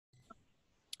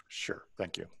Sure,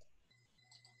 thank you.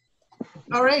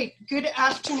 All right, good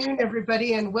afternoon,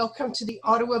 everybody, and welcome to the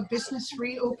Ottawa Business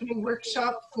Reopening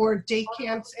Workshop for Day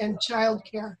Camps and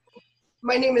Childcare.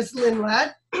 My name is Lynn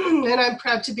Ladd, and I'm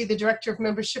proud to be the Director of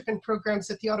Membership and Programs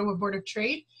at the Ottawa Board of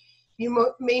Trade.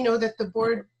 You may know that the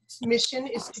board's mission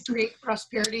is to create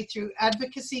prosperity through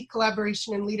advocacy,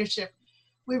 collaboration, and leadership.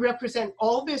 We represent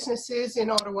all businesses in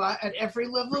Ottawa at every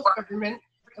level of government,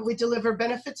 and we deliver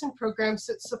benefits and programs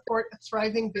that support a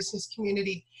thriving business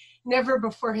community. Never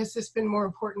before has this been more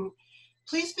important.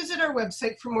 Please visit our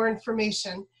website for more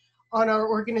information on our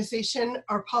organization,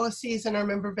 our policies, and our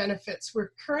member benefits.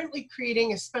 We're currently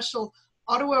creating a special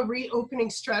Ottawa reopening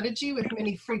strategy with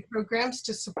many free programs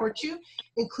to support you,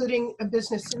 including a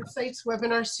business insights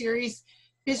webinar series,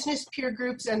 business peer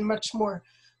groups, and much more.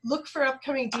 Look for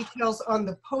upcoming details on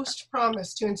the post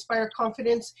promise to inspire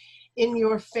confidence in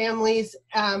your families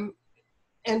and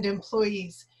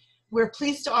employees. We're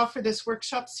pleased to offer this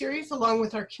workshop series along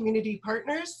with our community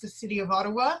partners, the City of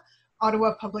Ottawa,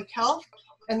 Ottawa Public Health,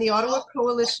 and the Ottawa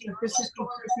Coalition of Business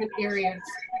Improvement Areas.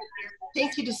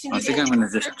 Thank you to Cindy. I think I'm going to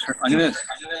just I'm going to.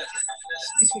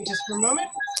 Excuse me just for a moment.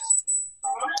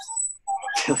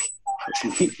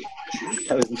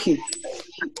 That was me.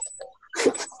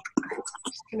 Just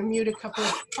going to mute a couple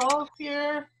of calls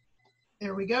here.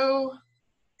 There we go.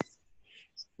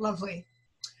 Lovely.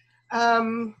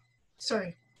 We're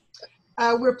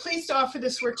pleased to offer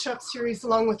this workshop series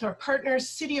along with our partners,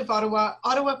 City of Ottawa,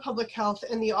 Ottawa Public Health,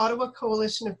 and the Ottawa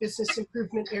Coalition of Business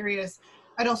Improvement Areas.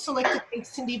 I'd also like to thank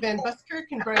Cindy Van Buskirk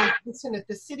and Brian Benson at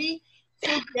the City,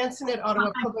 Phil Jansen at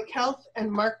Ottawa Public Health,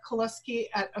 and Mark Koluski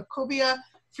at Akobia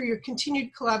for your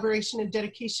continued collaboration and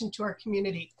dedication to our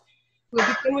community. We'll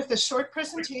begin with a short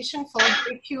presentation followed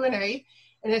by a Q&A,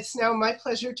 and it's now my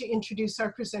pleasure to introduce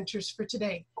our presenters for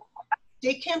today.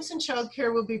 Day camps and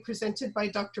childcare will be presented by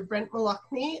Dr. Brent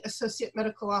Moloughney, Associate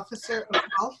Medical Officer of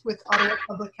Health with Ottawa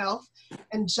Public Health,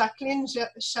 and Jacqueline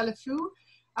Chalifoux,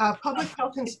 Public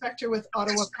Health Inspector with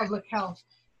Ottawa Public Health.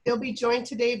 They'll be joined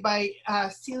today by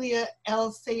Celia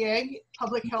L. Sayeg,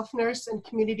 Public Health Nurse and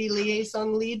Community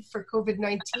Liaison Lead for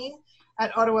COVID-19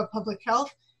 at Ottawa Public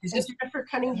Health, and Jennifer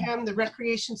Cunningham, the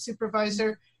Recreation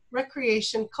Supervisor,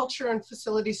 Recreation, Culture and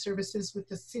Facility Services with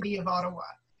the City of Ottawa.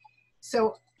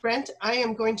 So, Brent, I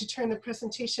am going to turn the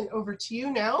presentation over to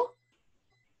you now.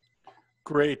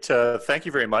 Great, thank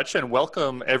you very much, and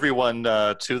welcome everyone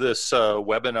to this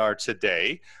webinar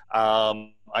today.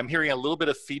 I'm hearing a little bit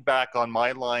of feedback on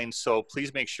my line, so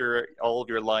please make sure all of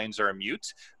your lines are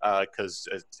mute, because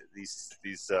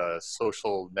these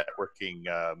social networking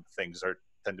things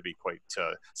tend to be quite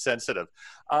sensitive.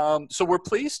 So we're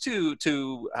pleased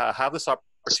to have this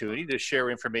opportunity to share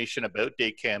information about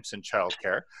day camps and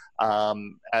childcare.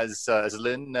 As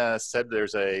Lynn said,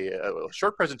 there's a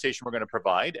short presentation we're going to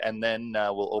provide, and then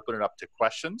we'll open it up to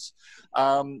questions.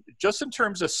 Just in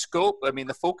terms of scope, I mean,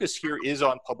 the focus here is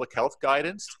on public health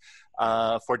guidance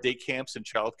for day camps and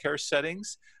childcare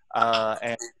settings,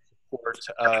 and support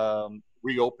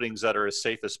reopenings that are as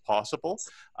safe as possible.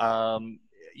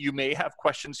 You may have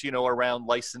questions, around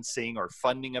licensing or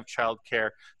funding of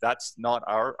childcare. That's not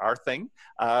our thing.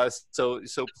 So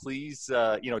please,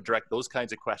 direct those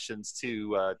kinds of questions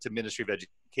to Ministry of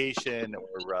Education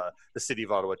or the City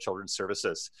of Ottawa Children's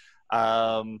Services.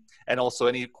 And also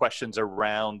any questions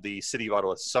around the City of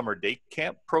Ottawa Summer Day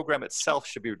Camp program itself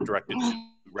should be directed to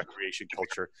Recreation,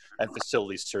 Culture and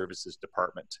Facilities Services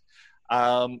Department.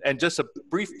 And just a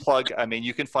brief plug, I mean,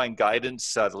 you can find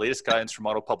guidance, the latest guidance from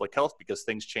Ottawa Public Health, because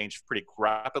things change pretty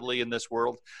rapidly in this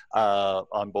world,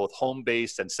 on both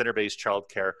home-based and center-based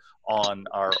childcare on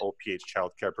our OPH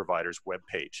childcare providers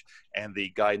webpage. And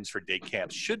the guidance for day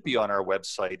camps should be on our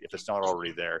website, if it's not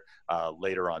already there,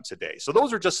 later on today. So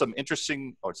those are just some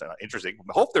interesting, or it's not interesting,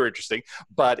 I hope they're interesting,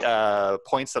 but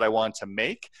points that I want to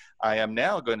make. I am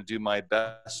now going to do my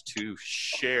best to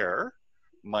share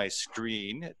my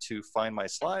screen to find my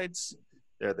slides.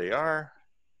 There they are.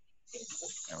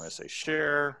 I'm going to say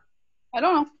share. I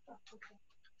don't know.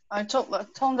 I told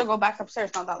them to go back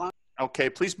upstairs, not that long. Okay,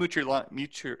 please mute your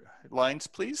lines,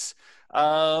 please.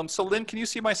 So Lynn, can you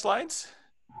see my slides?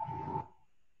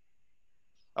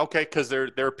 Okay, because they're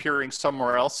appearing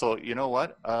somewhere else. So you know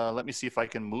what? Let me see if I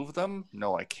can move them.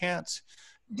 No, I can't.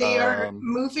 They are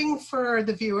moving for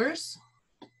the viewers.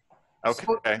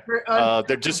 Okay,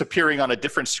 they're just appearing on a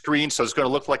different screen, so it's going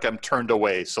to look like I'm turned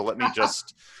away. So let me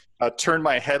just turn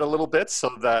my head a little bit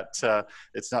so that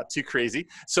it's not too crazy.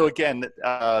 So again,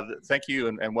 thank you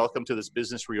and welcome to this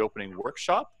business reopening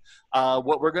workshop.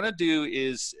 What we're going to do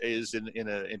is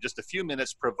in just a few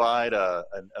minutes provide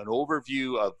an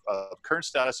overview of current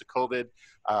status of COVID,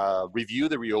 review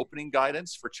the reopening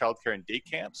guidance for childcare and day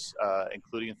camps,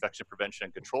 including infection prevention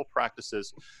and control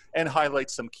practices, and highlight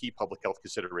some key public health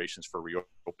considerations for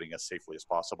reopening as safely as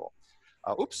possible.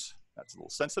 Oops, that's a little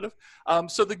sensitive.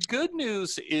 So the good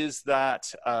news is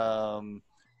that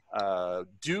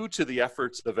due to the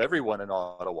efforts of everyone in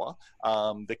Ottawa,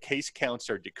 the case counts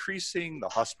are decreasing, the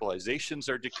hospitalizations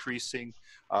are decreasing,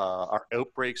 our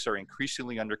outbreaks are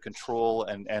increasingly under control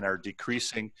and are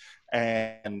decreasing,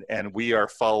 and we are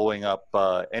following up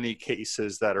any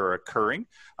cases that are occurring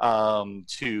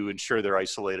to ensure they're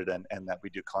isolated and that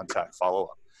we do contact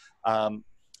follow-up.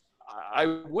 I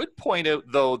would point out,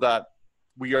 though, that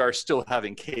we are still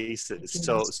having cases.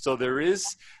 So there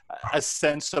is a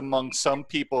sense among some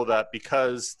people that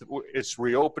because it's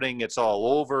reopening, it's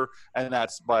all over, and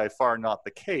that's by far not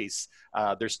the case.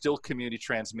 There's still community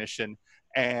transmission,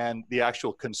 and the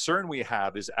actual concern we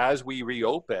have is as we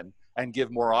reopen and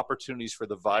give more opportunities for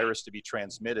the virus to be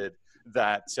transmitted,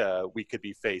 that we could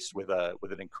be faced with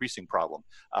an increasing problem.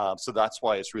 So that's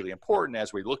why it's really important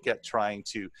as we look at trying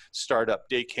to start up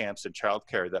day camps and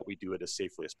childcare that we do it as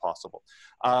safely as possible.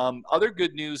 Other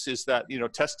good news is that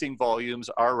testing volumes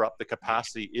are up, the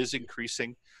capacity is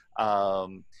increasing,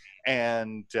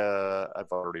 and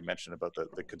I've already mentioned about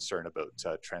the concern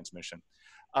about transmission.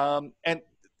 And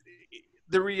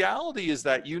the reality is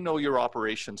that your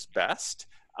operations best,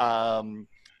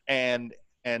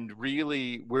 and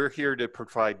really, we're here to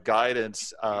provide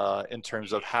guidance in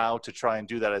terms of how to try and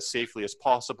do that as safely as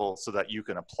possible so that you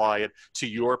can apply it to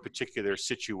your particular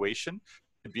situation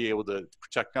to be able to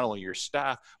protect not only your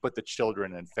staff, but the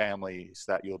children and families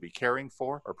that you'll be caring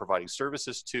for or providing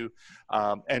services to.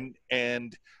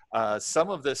 Some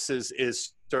of this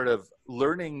is sort of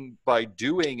learning by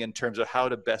doing in terms of how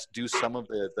to best do some of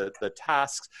the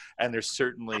tasks. And there's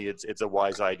certainly, it's a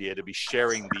wise idea to be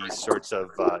sharing these sorts of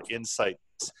insights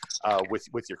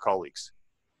with your colleagues.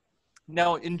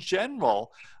 Now, in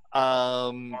general,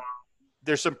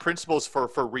 there's some principles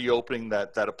for reopening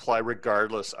that apply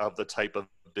regardless of the type of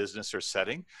business or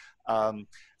setting.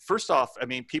 First off,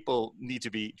 people need to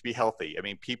be healthy.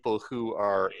 People who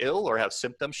are ill or have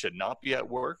symptoms should not be at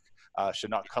work,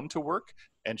 should not come to work,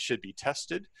 and should be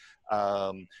tested.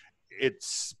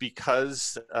 It's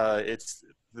because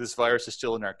this virus is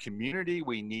still in our community.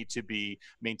 We need to be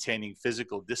maintaining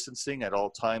physical distancing at all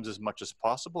times as much as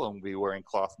possible, and be wearing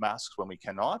cloth masks when we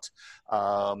cannot.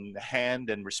 Hand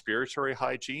and respiratory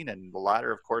hygiene, and the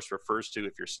latter, of course, refers to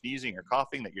if you're sneezing or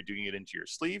coughing, that you're doing it into your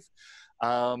sleeve.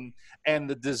 And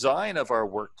the design of our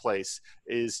workplace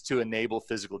is to enable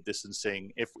physical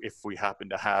distancing if we happen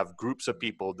to have groups of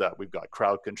people, that we've got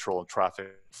crowd control and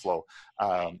traffic flow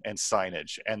and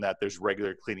signage, and that there's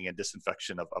regular cleaning and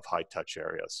disinfection of high touch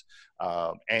areas.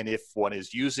 And if one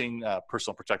is using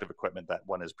personal protective equipment, that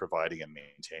one is providing and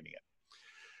maintaining it.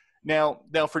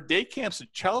 Now for day camps and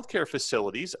childcare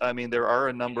facilities, there are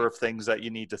a number of things that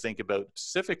you need to think about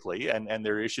specifically, and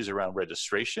there are issues around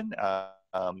registration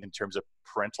in terms of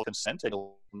parental consent. And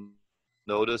you'll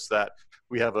notice that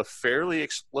we have a fairly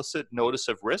explicit notice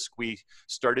of risk. We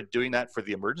started doing that for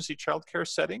the emergency childcare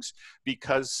settings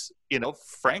because,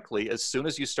 frankly, as soon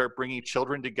as you start bringing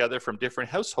children together from different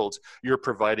households, you're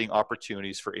providing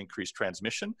opportunities for increased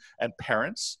transmission, and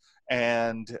parents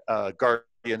and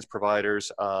guardians,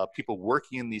 providers, people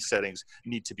working in these settings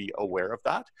need to be aware of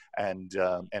that and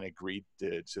agreed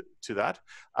to that.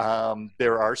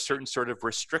 There are certain sort of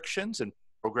restrictions and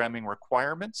programming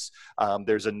requirements.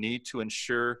 There's a need to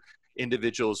ensure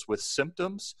individuals with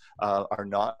symptoms are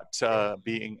not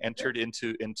being entered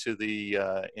into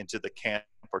the camp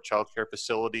or childcare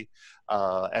facility,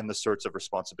 and the sorts of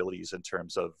responsibilities in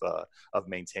terms of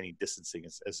maintaining distancing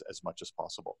as much as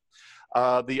possible.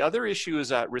 The other issue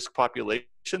is at-risk populations.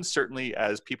 Certainly,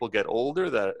 as people get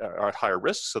older, that are at higher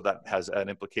risk, so that has an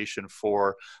implication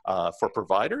for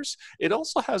providers. It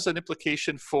also has an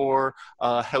implication for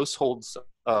households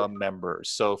members.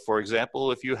 So, for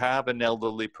example, if you have an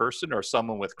elderly person or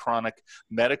someone with chronic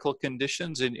medical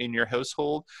conditions in your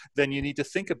household, then you need to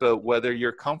think about whether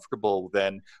you're comfortable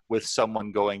then with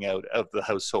someone going out of the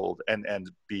household and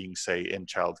being, say, in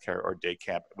childcare or day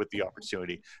camp, with the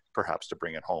opportunity perhaps to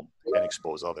bring it home and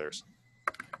expose others.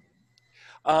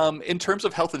 In terms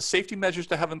of health and safety measures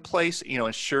to have in place,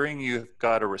 ensuring you've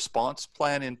got a response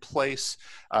plan in place,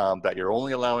 that you're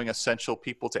only allowing essential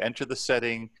people to enter the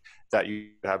setting, that you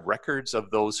have records of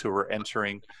those who are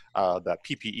entering, that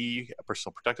PPE,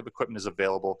 personal protective equipment, is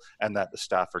available, and that the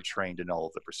staff are trained in all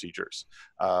of the procedures.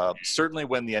 Certainly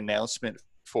when the announcement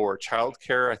for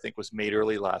childcare, I think, was made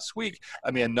early last week,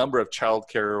 I mean, a number of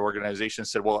childcare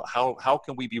organizations said, well, how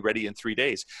can we be ready in 3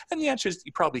 days? And the answer is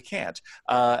you probably can't,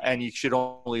 and you should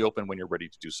only open when you're ready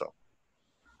to do so.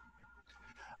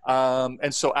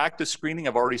 And so active screening,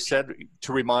 I've already said,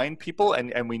 to remind people,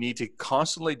 and we need to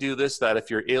constantly do this, that if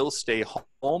you're ill, stay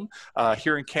home.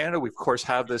 Here in Canada, we of course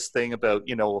have this thing about,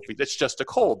 if it's just a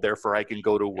cold, therefore I can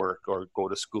go to work or go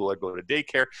to school or go to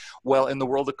daycare. Well, in the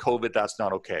world of COVID, that's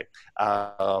not okay.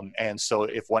 And so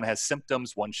if one has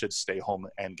symptoms, one should stay home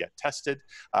and get tested.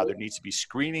 There needs to be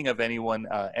screening of anyone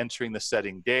entering the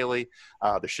setting daily.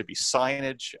 There should be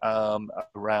signage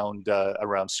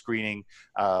around screening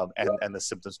and the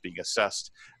symptoms being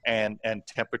assessed, and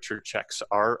temperature checks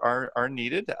are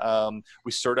needed.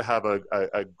 We sort of have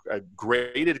a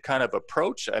graded kind of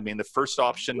approach. I mean, the first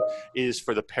option is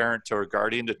for the parent or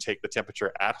guardian to take the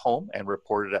temperature at home and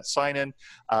report it at sign-in.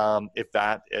 If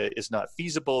that is not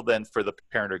feasible, then for the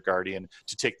parent or guardian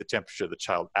to take the temperature of the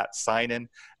child at sign-in.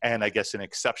 And I guess in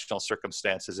exceptional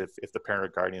circumstances, if the parent or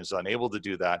guardian is unable to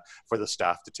do that, for the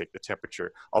staff to take the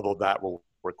temperature, although that will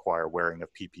require wearing of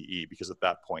PPE, because at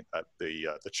that point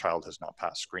the child has not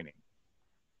passed screening.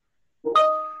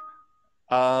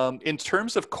 In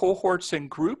terms of cohorts and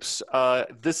groups,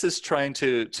 this is trying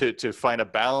to find a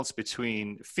balance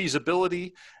between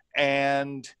feasibility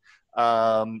and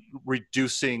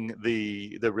reducing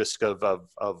the risk of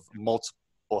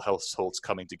multiple households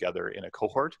coming together in a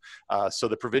cohort. So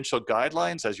the provincial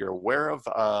guidelines, as you're aware of,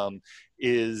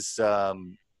 is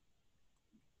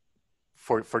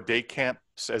for day camps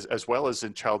as well as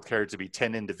in childcare to be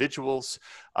 10 individuals.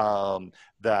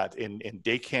 That in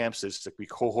day camps is to be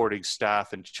cohorting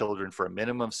staff and children for a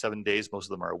minimum of 7 days. Most of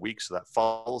them are a week, so that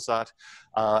follows that.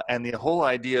 And the whole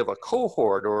idea of a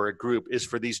cohort or a group is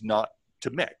for these not to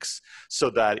mix,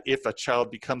 so that if a child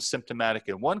becomes symptomatic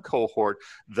in one cohort,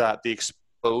 that the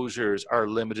exposures are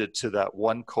limited to that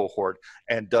one cohort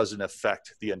and doesn't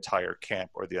affect the entire camp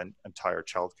or the entire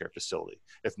childcare facility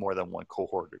if more than one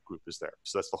cohort or group is there.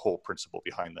 So that's the whole principle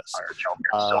behind this.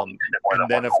 And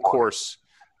then, of course,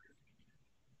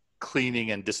 cleaning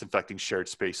and disinfecting shared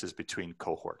spaces between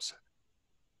cohorts.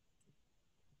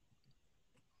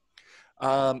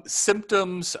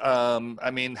 Symptoms, I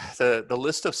mean, the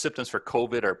list of symptoms for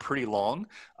COVID are pretty long.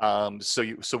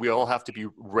 So we all have to be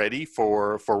ready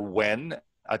for when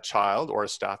a child or a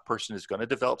staff person is going to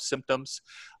develop symptoms.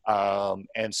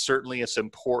 And certainly it's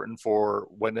important for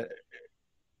when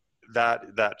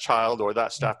that child or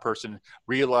that staff person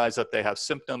realize that they have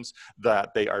symptoms,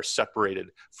 that they are separated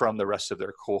from the rest of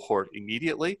their cohort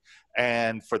immediately,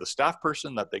 and for the staff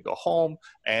person that they go home,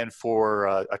 and for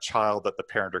a child that the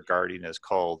parent or guardian is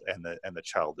called and the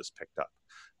child is picked up.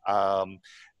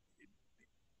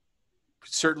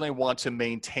 Certainly want to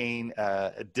maintain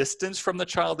a distance from the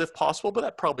child if possible, but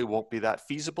that probably won't be that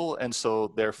feasible. And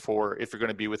so therefore, if you're going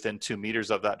to be within 2 meters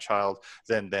of that child,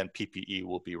 then PPE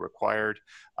will be required.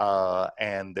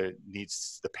 And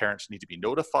the parents need to be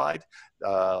notified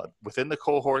within the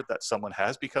cohort that someone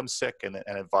has become sick, and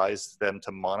advise them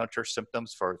to monitor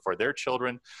symptoms for their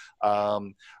children.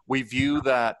 We view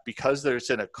that because there's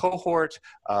in a cohort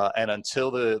and until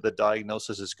the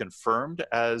diagnosis is confirmed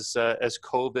as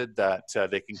COVID, that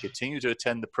they can continue to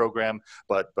attend the program,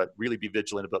 but really be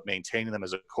vigilant about maintaining them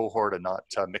as a cohort and not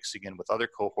mixing in with other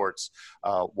cohorts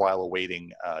while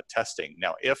awaiting testing.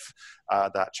 Now, if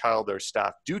that child or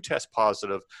staff do test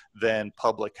positive, then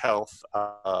public health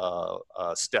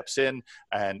steps in,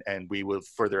 and we will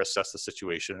further assess the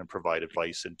situation and provide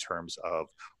advice in terms of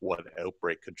what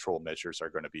outbreak control measures are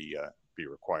going to be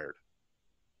required.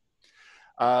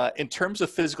 In terms of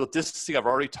physical distancing, I've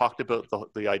already talked about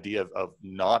the idea of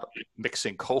not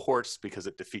mixing cohorts because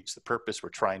it defeats the purpose. We're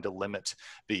trying to limit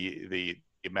the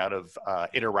amount of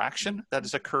interaction that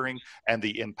is occurring and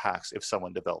the impacts if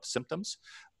someone develops symptoms.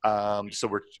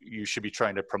 So you should be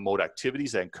trying to promote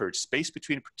activities that encourage space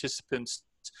between participants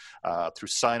through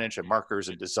signage and markers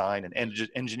and design, and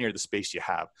engineer the space you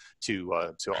have to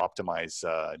optimize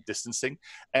distancing.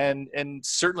 And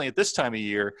certainly at this time of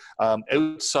year,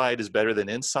 outside is better than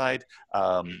inside.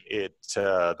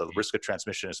 The risk of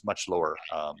transmission is much lower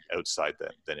outside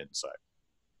than inside.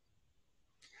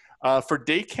 For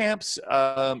day camps,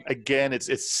 again,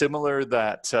 it's similar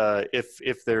that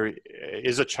if there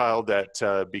is a child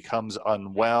that becomes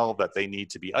unwell, that they need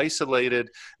to be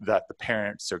isolated, that the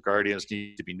parents or guardians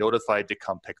need to be notified to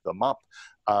come pick them up.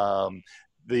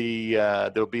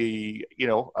 there'll be,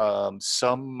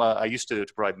 some, I used to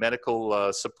provide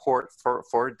medical support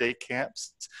for day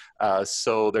camps.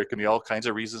 So there can be all kinds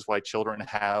of reasons why children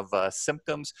have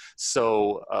symptoms.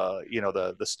 So,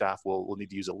 the staff will need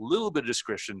to use a little bit of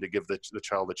discretion to give the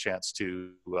child a chance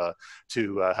to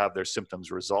have their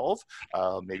symptoms resolve,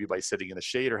 maybe by sitting in the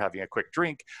shade or having a quick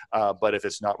drink. But if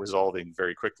it's not resolving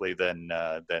very quickly, then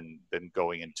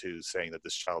going into saying that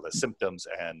this child has symptoms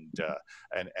and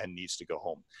needs to go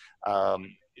home.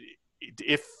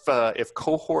 If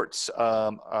cohorts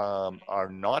are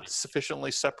not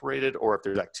sufficiently separated, or if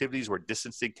there's activities where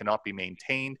distancing cannot be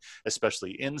maintained,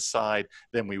 especially inside,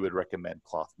 then we would recommend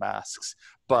cloth masks.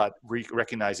 But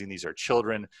recognizing these are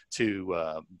children,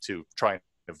 to try and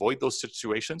avoid those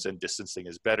situations, and distancing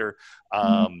is better,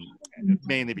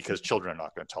 mainly because children are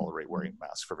not going to tolerate wearing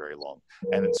masks for very long,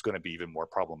 and it's going to be even more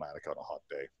problematic on a hot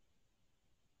day.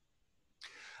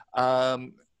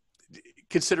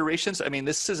 Considerations, I mean,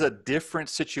 this is a different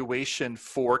situation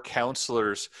for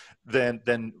counselors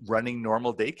than running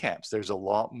normal day camps. There's a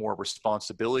lot more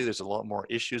responsibility. There's a lot more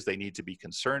issues they need to be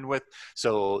concerned with.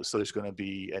 So there's going to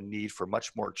be a need for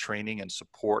much more training and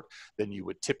support than you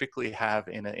would typically have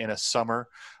in a summer,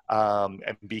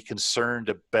 and be concerned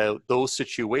about those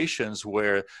situations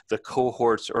where the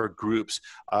cohorts or groups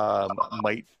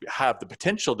might have the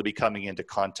potential to be coming into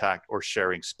contact or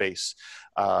sharing space,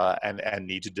 and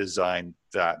need to design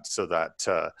that so that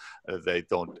they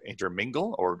don't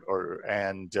intermingle,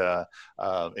 and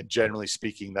generally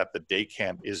speaking, that the day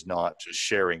camp is not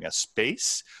sharing a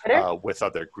space with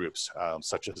other groups,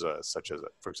 such as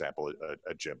for example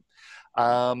a gym.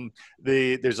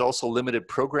 There's also limited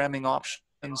programming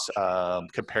options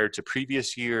compared to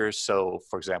previous years. So,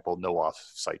 for example, no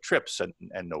off-site trips and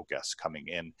no guests coming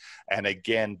in. And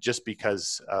again, just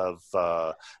because of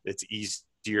it's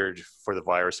easier for the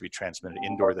virus to be transmitted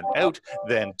indoor than out,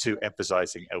 than to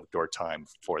emphasizing outdoor time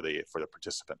for the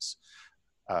participants.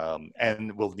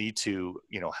 And we'll need to,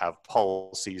 have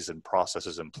policies and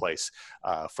processes in place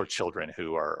for children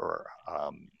who are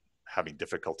having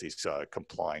difficulties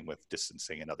complying with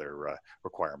distancing and other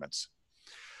requirements.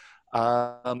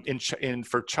 For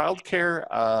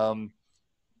childcare,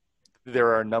 there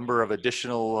are a number of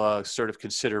additional sort of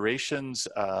considerations.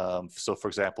 So, for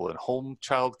example, in home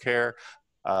childcare,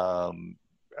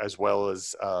 as well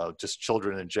as just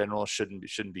children in general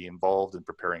shouldn't be involved in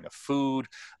preparing of food.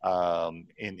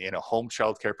 In a home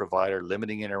childcare provider,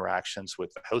 limiting interactions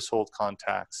with household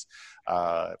contacts.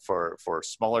 For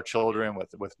smaller children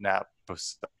with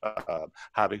naps,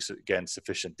 having again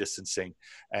sufficient distancing,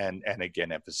 and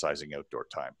again emphasizing outdoor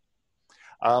time.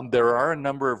 There are a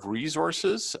number of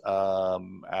resources,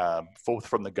 both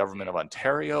from the Government of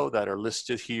Ontario that are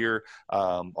listed here.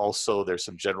 Also, there's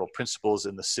some general principles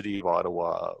in the City of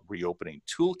Ottawa Reopening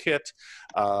Toolkit.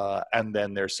 And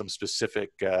then there's some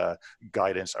specific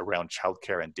guidance around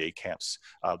childcare and day camps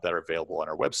that are available on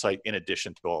our website, in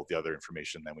addition to all the other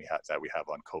information that we have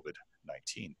on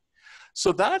COVID-19.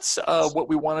 So that's what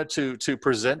we wanted to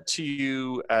present to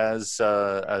you as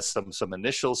some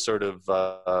initial sort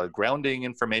of grounding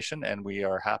information, and we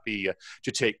are happy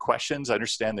to take questions. I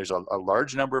understand there's a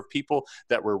large number of people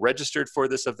that were registered for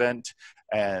this event,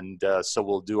 and so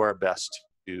we'll do our best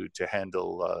to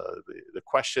handle the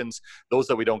questions. Those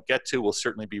that we don't get to, we'll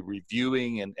certainly be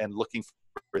reviewing and looking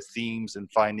for themes and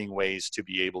finding ways to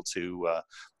be able to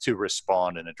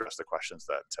respond and address the questions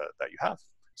that you have.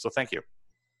 So thank you.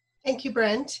 Thank you,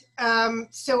 Brent.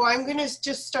 So I'm going to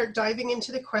just start diving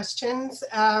into the questions.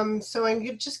 So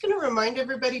I'm just going to remind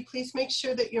everybody, please make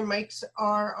sure that your mics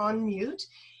are on mute,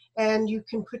 and you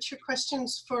can put your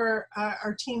questions for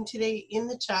our team today in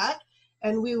the chat,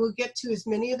 and we will get to as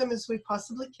many of them as we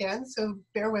possibly can. So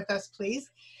bear with us, please.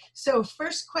 So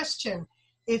first question,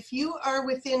 if you are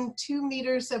within 2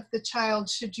 meters of the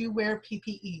child, should you wear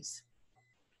PPEs?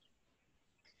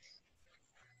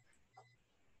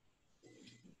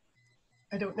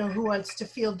 I don't know who wants to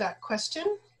field that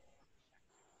question.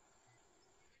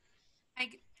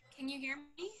 Can you hear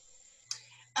me?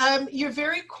 You're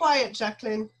very quiet,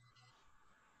 Jacqueline.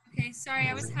 Okay, sorry,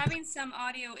 I was having some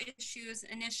audio issues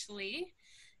initially.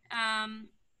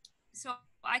 So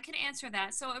I could answer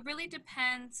that. So it really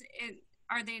depends.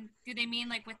 Do they mean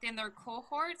like within their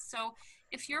cohort? So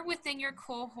if you're within your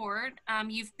cohort,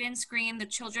 you've been screened, the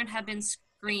children have been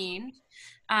screened,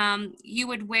 you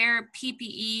would wear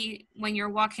PPE when you're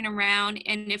walking around,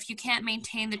 and if you can't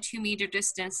maintain the 2 meter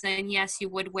distance, then yes, you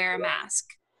would wear a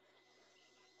mask.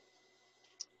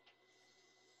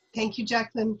 Thank you,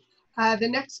 Jacqueline. The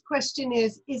next question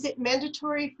is it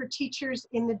mandatory for teachers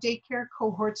in the daycare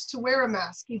cohorts to wear a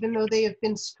mask, even though they have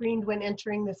been screened when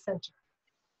entering the center?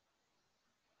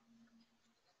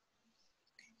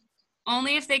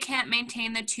 Only if they can't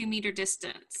maintain the 2-meter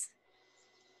distance.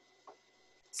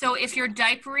 So if you're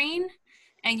diapering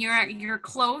and you're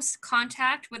close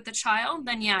contact with the child,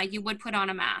 then yeah, you would put on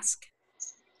a mask.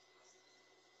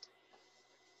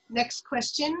 Next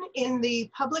question. In the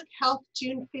Public Health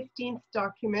June 15th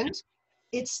document,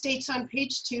 it states on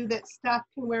page 2 that staff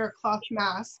can wear a cloth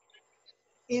mask.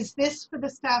 Is this for the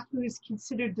staff who is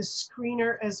considered the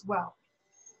screener as well?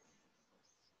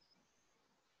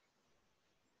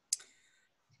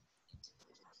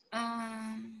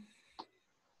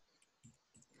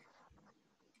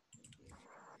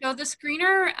 So the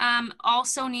screener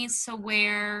also needs to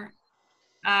wear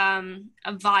a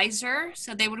visor.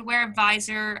 So they would wear a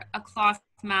visor, a cloth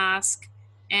mask,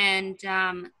 and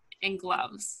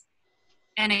gloves,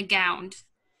 and a gown.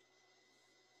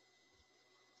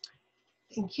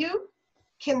 Thank you.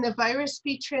 Can the virus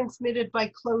be transmitted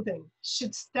by clothing?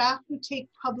 Should staff who take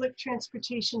public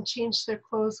transportation change their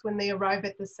clothes when they arrive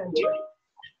at the center?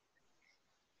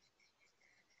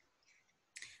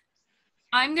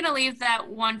 I'm gonna leave that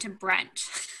one to Brent.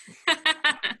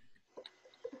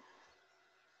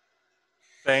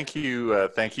 Thank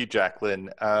you, Jacqueline.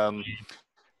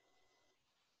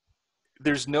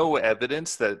 There's no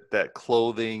evidence that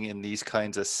clothing in these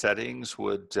kinds of settings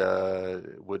would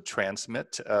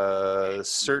transmit.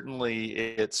 Certainly,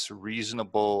 it's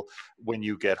reasonable when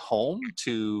you get home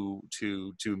to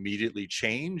immediately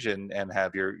change and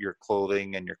have your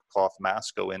clothing and your cloth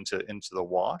mask go into the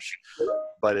wash.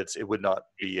 But it would not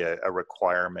be a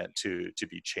requirement to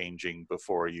be changing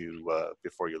before you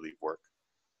leave work.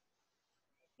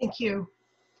 Thank you.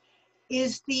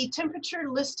 Is the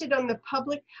temperature listed on the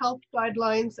public health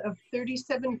guidelines of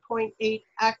 37.8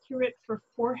 accurate for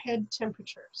forehead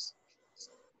temperatures?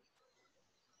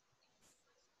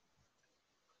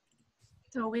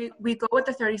 So we go with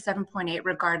the 37.8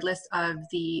 regardless of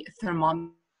the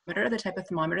thermometer, the type of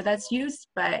thermometer that's used,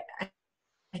 but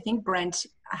I think Brent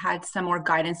had some more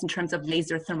guidance in terms of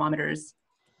laser thermometers.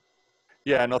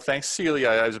 Yeah, no, thanks, Celia.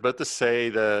 I was about to say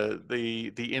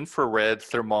the infrared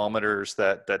thermometers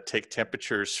that take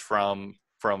temperatures from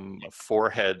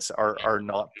foreheads are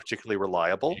not particularly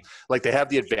reliable. Like, they have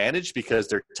the advantage because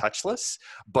they're touchless,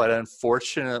 but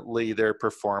unfortunately their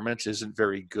performance isn't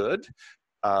very good.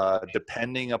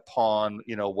 Depending upon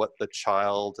what the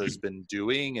child has been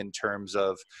doing in terms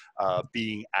of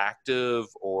being active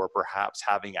or perhaps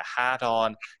having a hat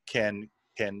on, can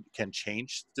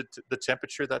change the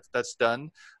temperature that's done.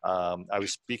 I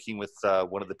was speaking with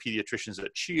one of the pediatricians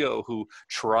at CHIO who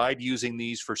tried using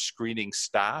these for screening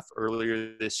staff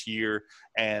earlier this year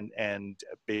and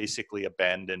basically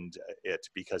abandoned it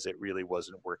because it really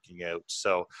wasn't working out.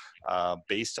 So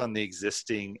based on the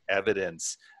existing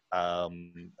evidence,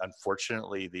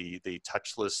 unfortunately the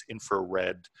touchless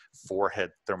infrared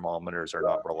forehead thermometers are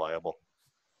not reliable.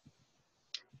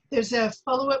 There's a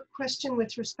follow-up question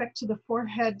with respect to the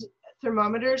forehead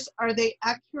thermometers. Are they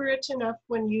accurate enough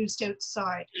when used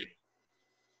outside?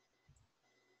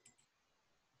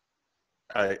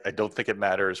 I don't think it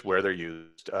matters where they're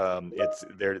used.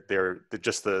 They're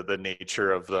just the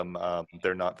nature of them.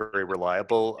 They're not very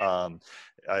reliable.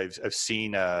 I've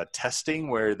seen testing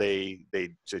where they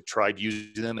tried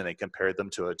using them and they compared them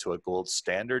to a gold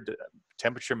standard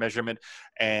temperature measurement,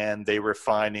 and they were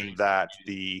finding that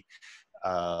they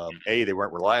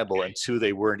weren't reliable, and 2,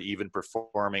 they weren't even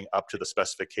performing up to the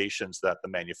specifications that the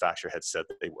manufacturer had said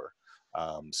that they were.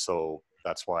 So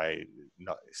that's why,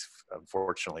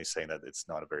 unfortunately, saying that it's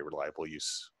not a very reliable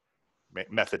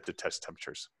method to test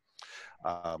temperatures.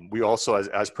 We also,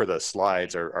 as per the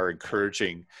slides, are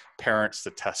encouraging parents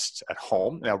to test at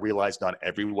home. Now, realize not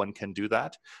everyone can do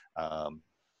that,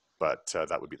 but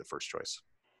that would be the first choice.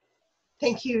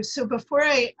 Thank you. So before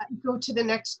I go to the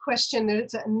next question,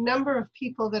 there's a number of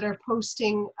people that are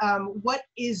posting what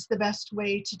is the best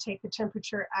way to take the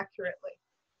temperature accurately?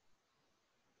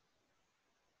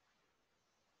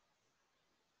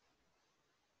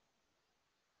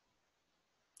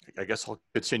 I guess I'll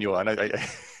continue on.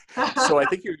 So I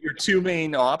think your 2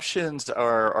 main options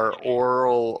are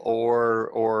oral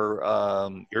or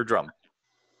eardrum.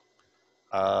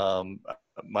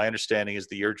 My understanding is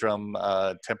the eardrum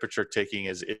temperature taking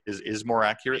is more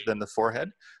accurate than the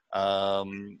forehead,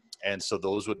 and so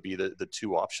those would be the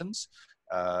 2 options.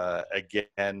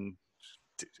 Again,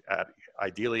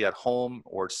 ideally at home,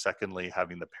 or secondly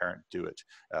having the parent do it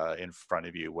in front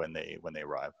of you when they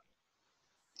arrive.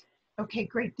 Okay,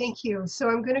 great, thank you. So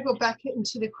I'm going to go back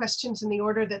into the questions in the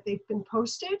order that they've been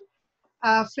posted.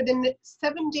 For the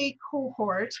 7-day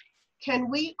cohort, Can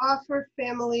we offer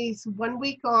families 1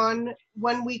 week on,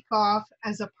 1 week off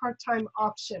as a part-time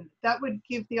option? That would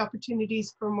give the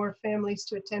opportunities for more families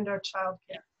to attend our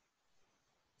childcare.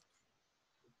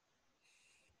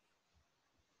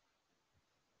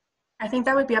 I think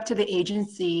that would be up to the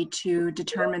agency to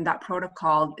determine that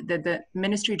protocol. The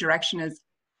ministry direction is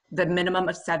the minimum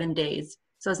of 7 days.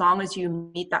 So as long as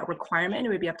you meet that requirement, it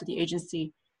would be up to the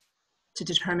agency to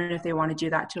determine if they want to do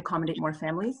that to accommodate more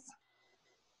families.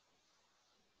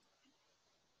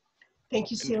 Thank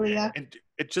you, Celia. And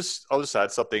I'll just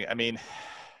add something. I mean,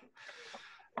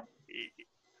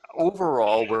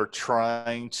 overall, we're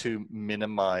trying to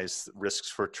minimize risks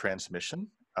for transmission.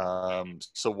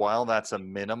 So while that's a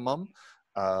minimum,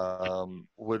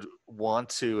 would want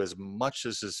to, as much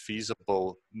as is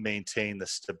feasible, maintain the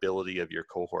stability of your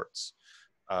cohorts.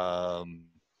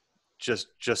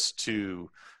 Just to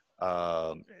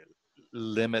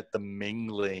limit the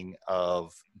mingling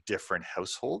of different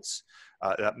households.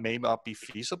 That may not be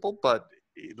feasible, but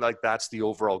like that's the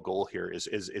overall goal here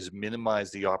is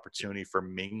minimize the opportunity for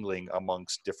mingling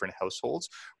amongst different households.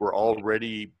 We're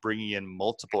already bringing in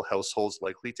multiple households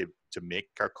likely to make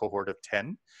our cohort of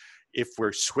 10. If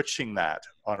we're switching that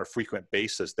on a frequent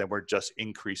basis, then we're just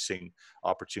increasing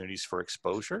opportunities for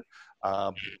exposure.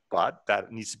 But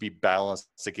that needs to be balanced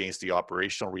against the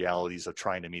operational realities of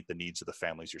trying to meet the needs of the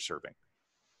families you're serving.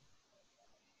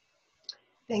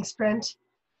 Thanks, Brent.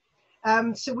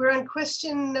 So we're on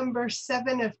question number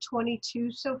 7 of 22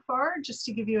 so far, just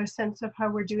to give you a sense of how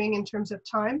we're doing in terms of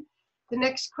time. The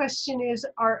next question is,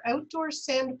 are outdoor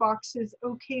sandboxes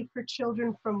okay for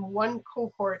children from one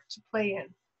cohort to play in?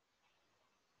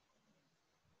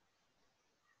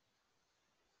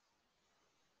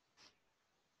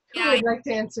 Who would like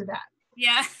to answer that?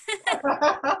 Yeah.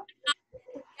 Yeah,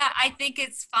 I think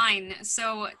it's fine.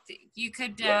 So you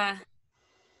could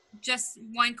just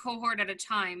one cohort at a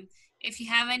time. If you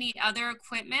have any other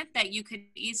equipment that you could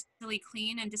easily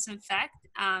clean and disinfect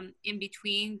in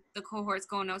between the cohorts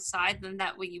going outside, then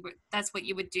that's what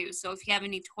you would do. So if you have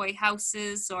any toy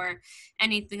houses or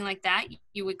anything like that,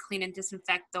 you would clean and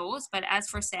disinfect those. But as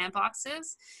for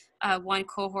sandboxes, one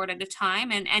cohort at a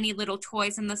time, and any little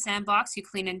toys in the sandbox, you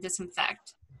clean and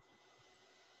disinfect.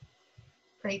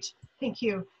 Great, thank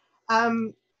you.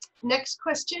 Next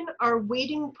question, are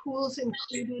wading pools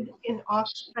included in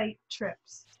off-site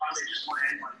trips?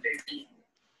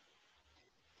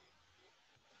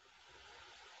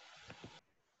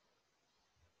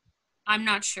 I'm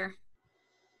not sure.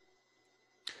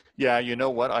 Yeah, you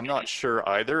know what? I'm not sure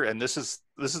either. And this is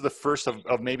the first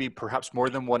of maybe perhaps more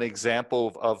than one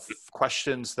example of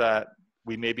questions that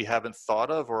we maybe haven't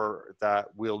thought of or that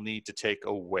we'll need to take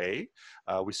away.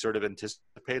 We sort of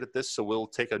anticipated this, so we'll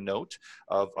take a note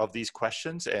of these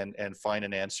questions and find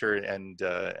an answer and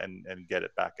get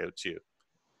it back out to you.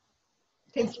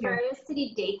 Thank you. As far as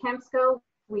city day camps go,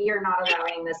 we are not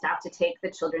allowing the staff to take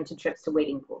the children to trips to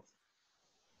wading pools.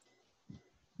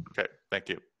 Okay, thank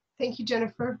you. Thank you,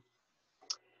 Jennifer.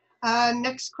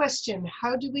 Next question,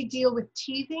 how do we deal with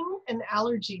teething and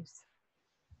allergies?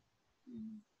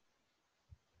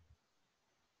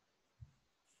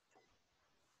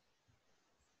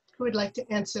 Who would like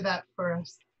to answer that for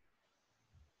us?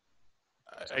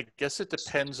 I guess it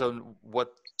depends on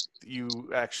what you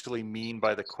actually mean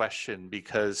by the question,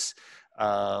 because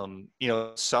you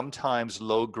know, sometimes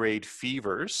low-grade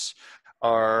fevers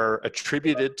are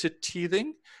attributed to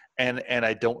teething, and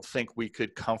I don't think we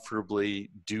could comfortably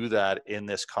do that in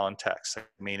this context. I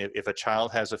mean, if a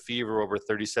child has a fever over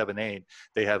 37.8,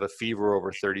 they have a fever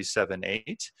over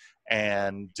 37.8,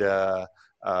 and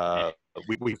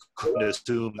we couldn't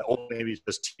assume that, oh, maybe it's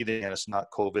just teething and it's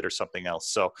not COVID or something else.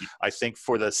 So I think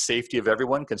for the safety of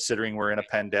everyone, considering we're in a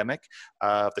pandemic,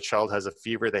 if the child has a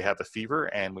fever, they have a fever,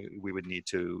 and we would need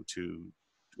to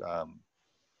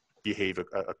behave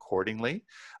accordingly.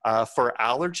 For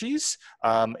allergies,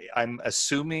 I'm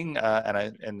assuming,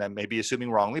 and I may be assuming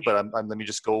wrongly, but let me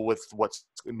just go with what's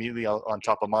immediately on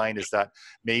top of mind, is that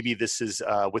maybe this is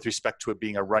with respect to it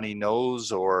being a runny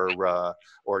nose or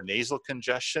nasal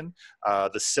congestion.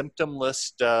 The symptom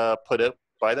list put out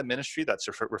by the ministry, that's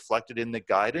reflected in the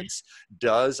guidance,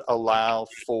 does allow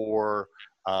for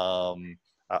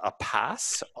a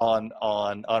pass on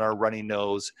our runny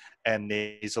nose and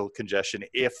nasal congestion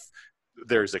if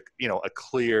there's a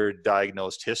clear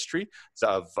diagnosed history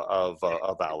of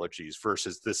allergies,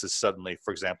 versus this is suddenly,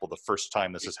 for example, the first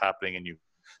time this is happening and you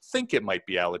think it might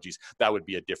be allergies. That would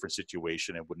be a different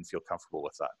situation and wouldn't feel comfortable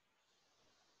with that.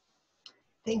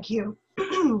 Thank you.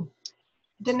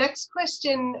 The next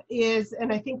question is,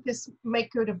 and I think this might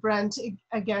go to Brent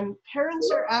again, parents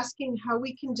are asking how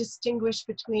we can distinguish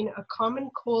between a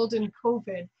common cold and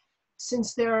COVID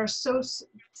since they are so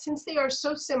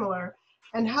similar,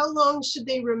 and how long should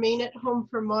they remain at home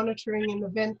for monitoring in the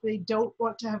event they don't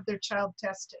want to have their child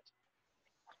tested?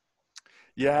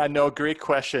 Yeah, no, great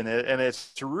question. And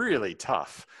it's really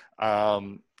tough.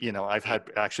 You know, I've had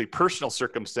actually personal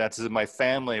circumstances in my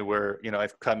family where, you know,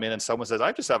 I've come in and someone says,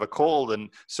 I just have a cold, and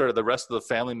sort of the rest of the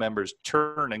family members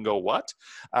turn and go, what?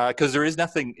 Because there is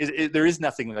nothing, there is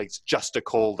nothing like it's just a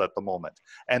cold at the moment.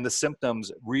 And the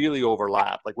symptoms really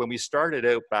overlap. Like when we started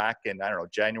out back in, I don't know,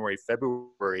 January,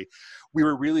 February, we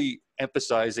were really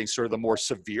emphasizing sort of the more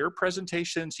severe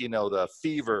presentations, you know, the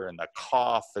fever and the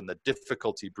cough and the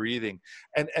difficulty breathing.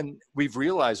 And we've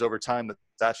realized over time that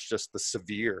that's just the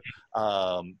severe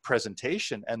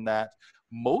presentation, and that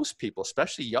most people,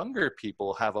 especially younger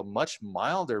people, have a much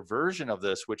milder version of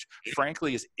this, which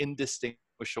frankly is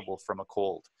indistinguishable from a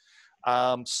cold.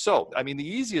 So, I mean, the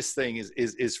easiest thing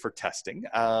is for testing.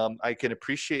 I can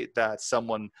appreciate that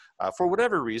someone, for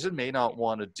whatever reason, may not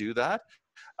want to do that.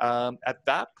 At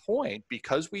that point,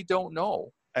 because we don't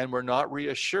know, and we're not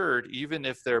reassured, even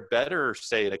if they're better,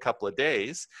 say in a couple of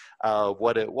days,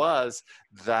 what it was,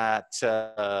 that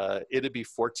it'd be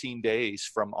 14 days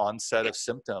from onset of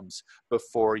symptoms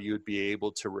before you'd be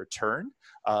able to return.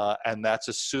 And that's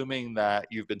assuming that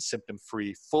you've been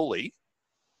symptom-free fully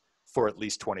for at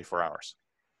least 24 hours.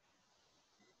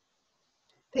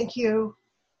 Thank you.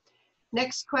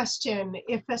 Next question.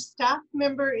 If a staff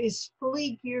member is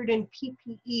fully geared in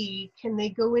PPE, can they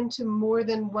go into more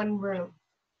than one room?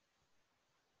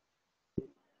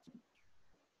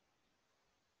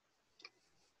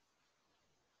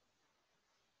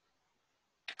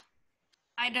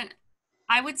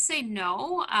 I would say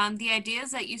no. The idea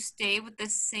is that you stay with the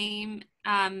same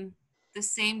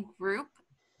group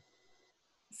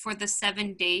for the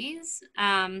 7 days.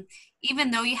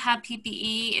 Even though you have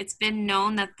PPE, it's been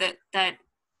known that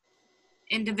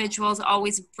individuals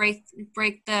always break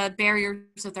the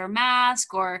barriers of their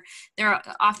mask, or they're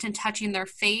often touching their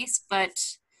face.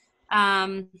 But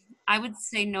I would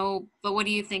say no. But what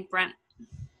do you think, Brent?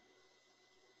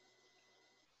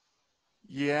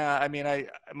 Yeah, I mean,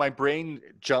 my brain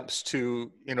jumps to,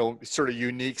 you know, sort of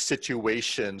unique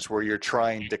situations where you're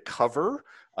trying to cover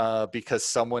because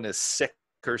someone is sick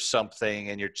or something,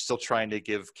 and you're still trying to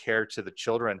give care to the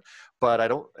children. But I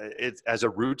don't, it's as a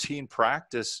routine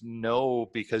practice, no,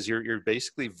 because you're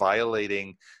basically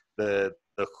violating the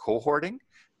cohorting,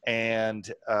 and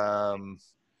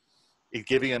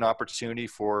giving an opportunity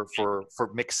for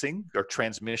mixing or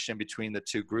transmission between the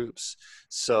two groups.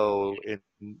 So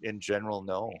in general,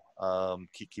 no,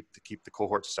 keep the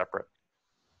cohorts separate.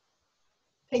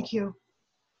 Thank you.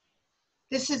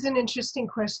 This is an interesting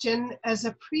question. As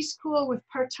a preschool with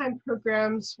part-time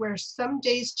programs where some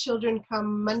days children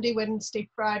come Monday, Wednesday,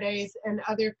 Fridays, and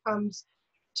other comes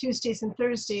Tuesdays and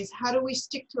Thursdays, how do we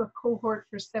stick to a cohort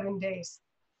for 7 days?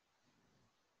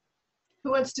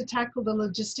 Who wants to tackle the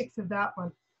logistics of that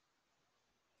one?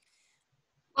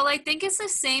 Well, I think it's the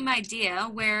same idea,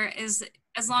 where as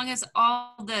long as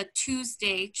all the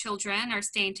Tuesday children are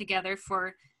staying together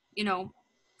for, you know,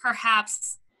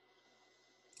 perhaps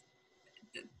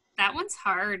that one's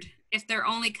hard if they're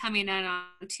only coming in on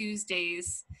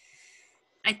Tuesdays.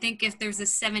 I think if there's a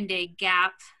 7-day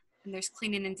gap and there's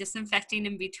cleaning and disinfecting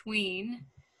in between,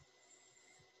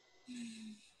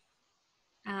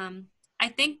 I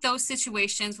think those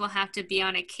situations will have to be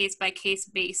on a case-by-case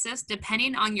basis,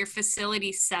 depending on your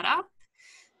facility setup.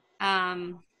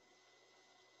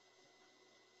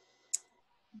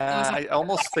 I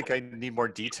almost think I need more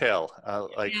detail,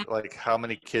 like how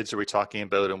many kids are we talking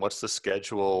about, and what's the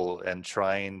schedule, and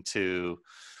trying to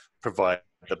provide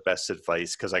the best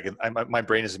advice, because my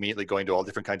brain is immediately going to all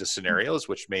different kinds of scenarios,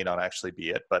 which may not actually be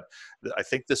it. But I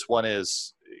think this one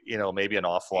is, you know, maybe an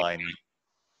offline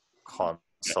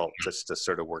consult just to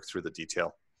sort of work through the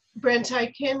detail. Brent,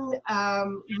 I can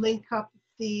link up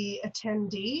the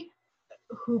attendee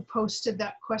who posted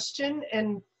that question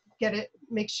and get it,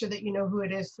 make sure that you know who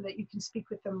it is so that you can speak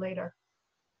with them later.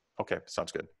 Okay,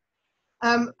 sounds good.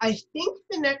 I think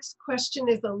the next question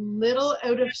is a little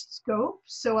out of scope,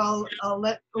 so I'll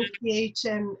let OPH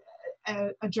and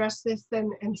address this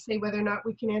and say whether or not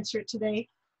we can answer it today.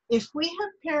 If we have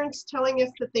parents telling us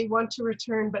that they want to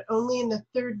return, but only in the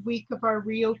 3rd week of our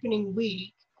reopening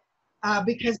week,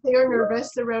 because they are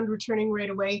nervous around returning right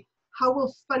away, how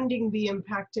will funding be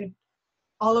impacted?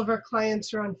 All of our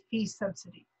clients are on fee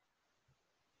subsidy.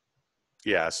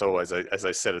 Yeah, so as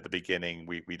I said at the beginning,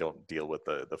 we don't deal with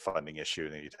the funding issue,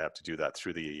 and you'd have to do that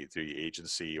through the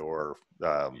agency or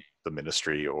the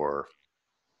ministry or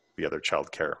the other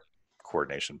child care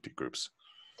coordination groups.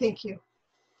 Thank you.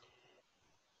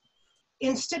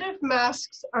 Instead of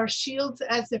masks, are shields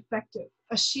as effective?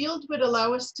 A shield would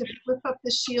allow us to flip up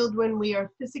the shield when we are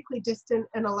physically distant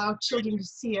and allow children to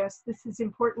see us. This is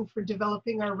important for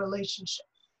developing our relationship.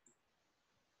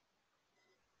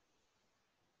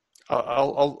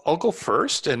 I'll go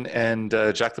first, and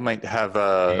Jacqueline might have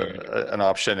an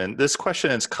option. And this question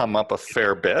has come up a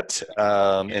fair bit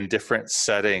in different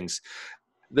settings.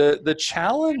 The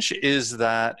challenge is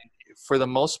that for the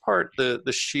most part,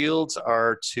 the shields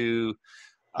are to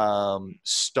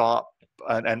stop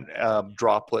and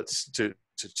droplets to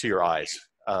your eyes.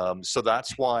 So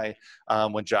that's why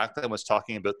when Jacqueline was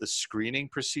talking about the screening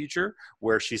procedure,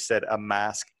 where she said a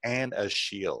mask and a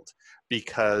shield,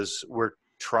 because we're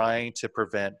trying to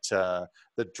prevent the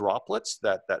droplets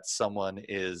that someone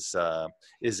is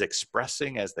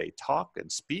expressing as they talk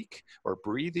and speak or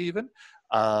breathe even.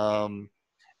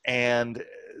 And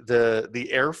the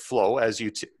airflow as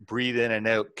you breathe in and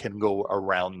out can go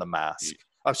around the mask.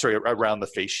 I'm sorry, around the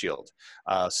face shield.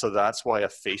 So that's why a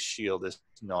face shield is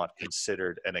not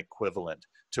considered an equivalent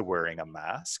to wearing a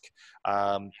mask.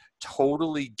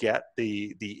 Totally get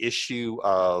the issue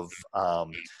of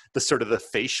the sort of the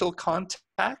facial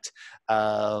contact.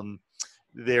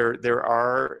 There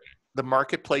are, the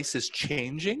marketplace is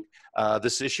changing.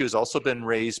 This issue has also been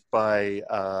raised by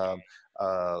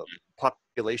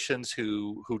populations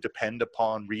who depend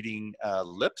upon reading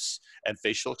lips and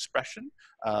facial expression.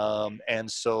 And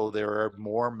so there are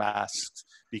more masks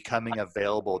becoming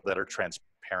available that are transparent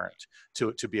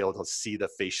to be able to see the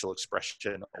facial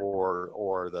expression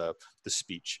or the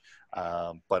speech.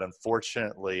 But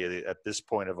unfortunately, at this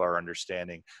point of our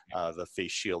understanding, the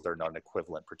face shield are not an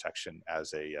equivalent protection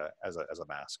as a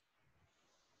mask.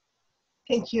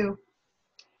 Thank you.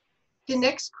 The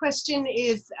next question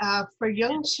is for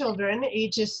young children,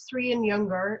 ages 3 and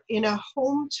younger, in a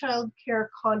home child care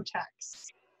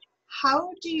context.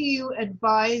 How do you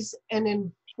advise and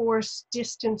enforce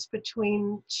distance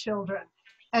between children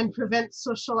and prevent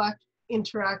social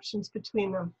interactions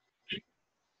between them?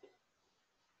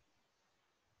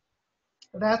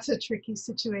 That's a tricky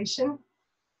situation.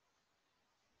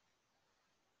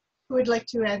 Who would like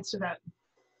to answer that?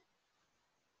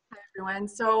 Hi, everyone.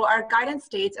 So our guidance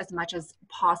states as much as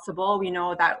possible. We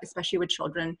know that, especially with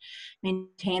children,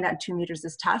 maintaining that 2 meters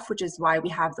is tough, which is why we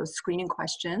have those screening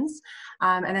questions.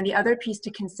 And then the other piece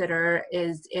to consider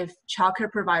is if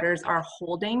childcare providers are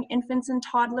holding infants and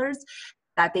toddlers,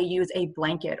 that they use a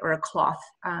blanket or a cloth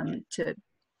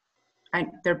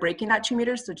they're breaking that 2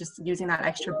 meters, so just using that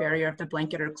extra barrier of the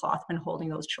blanket or cloth when holding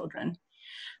those children.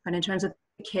 But in terms of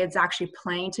kids actually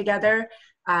playing together,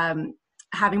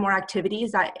 having more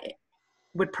activities that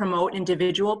would promote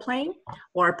individual playing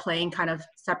or playing kind of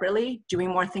separately, doing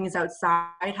more things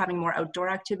outside, having more outdoor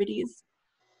activities.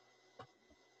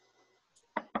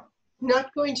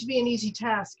 Not going to be an easy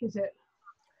task, is it?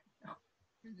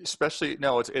 Especially,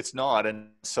 no, it's not.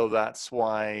 And so that's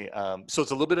why, so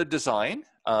it's a little bit of design.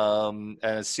 And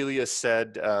as Celia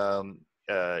said,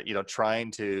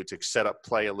 trying to set up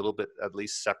play a little bit, at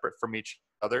least separate from each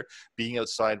other, being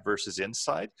outside versus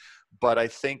inside. But I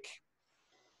think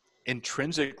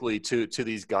intrinsically to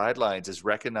these guidelines is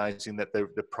recognizing that there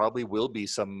probably will be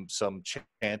some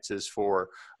chances for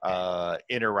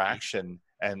interaction,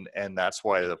 and that's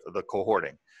why the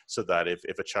cohorting, so that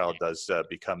if a child does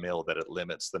become ill, that it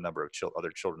limits the number of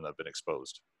other children that have been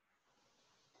exposed.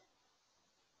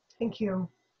 Thank you.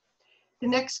 The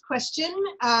next question,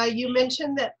 you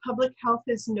mentioned that public health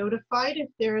is notified if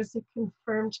there is a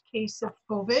confirmed case of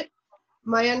COVID.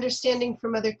 My understanding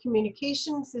from other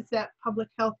communications is that public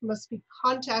health must be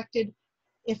contacted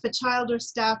if a child or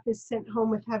staff is sent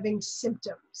home with having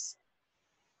symptoms.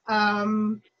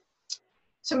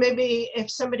 So maybe if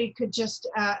somebody could just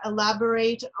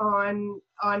elaborate on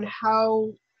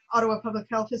how Ottawa Public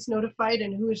Health is notified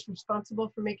and who is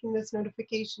responsible for making those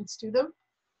notifications to them.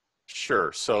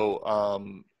 Sure. So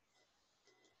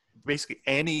basically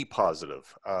any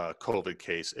positive COVID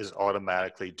case is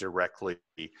automatically directly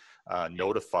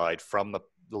notified from the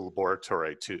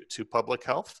laboratory to public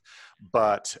health,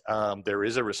 but there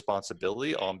is a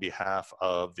responsibility on behalf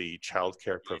of the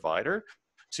childcare provider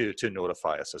to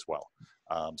notify us as well.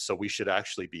 So we should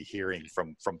actually be hearing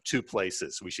from 2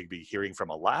 places. We should be hearing from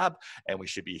a lab, and we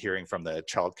should be hearing from the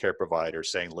childcare provider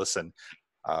saying, listen,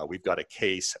 we've got a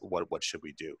case, what should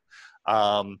we do?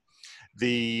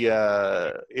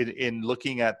 In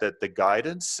looking at the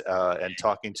guidance and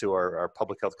talking to our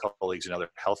public health colleagues and other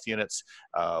health units,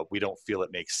 we don't feel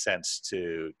it makes sense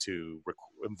to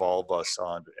involve us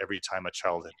on every time a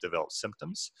child develops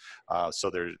symptoms.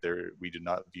 So we do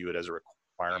not view it as a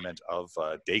requirement of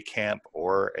day camp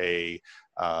or a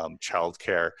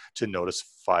childcare to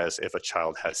notify us if a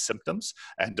child has symptoms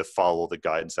and to follow the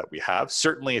guidance that we have.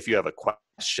 Certainly, if you have a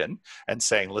question and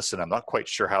saying, listen, I'm not quite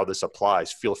sure how this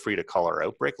applies, feel free to call our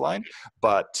outbreak line.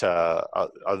 But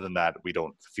other than that, we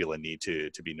don't feel a need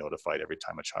to be notified every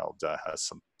time a child has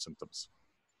some symptoms.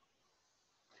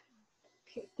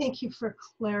 Okay, thank you for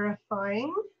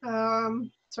clarifying.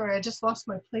 Sorry, I just lost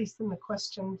my place in the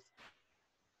questions.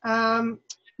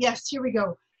 Yes, here we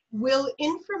go. Will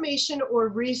information or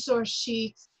resource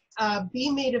sheets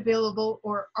be made available,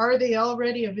 or are they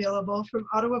already available, from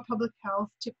Ottawa Public Health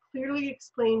to clearly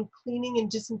explain cleaning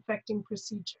and disinfecting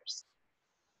procedures?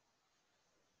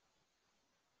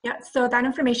 Yeah, so that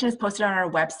information is posted on our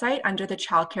website under the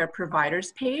childcare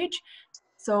providers page.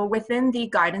 So within the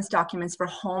guidance documents for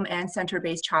home and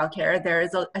center-based childcare, there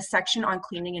is a section on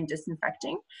cleaning and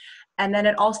disinfecting. And then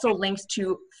it also links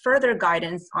to further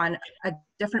guidance on a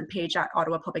different page at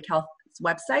Ottawa Public Health's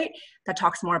website that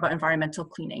talks more about environmental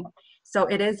cleaning. So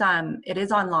it is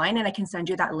online, and I can send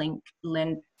you that link,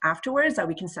 Lynn, afterwards, that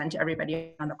we can send to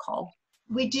everybody on the call.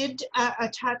 We did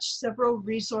attach several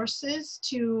resources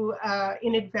to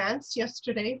in advance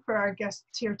yesterday for our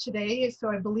guests here today. So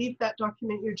I believe that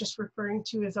document you're just referring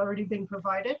to has already been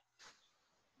provided.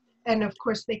 And of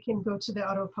course, they can go to the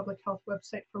Ottawa Public Health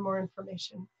website for more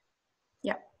information.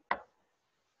 Yeah.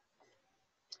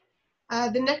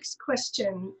 The next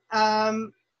question.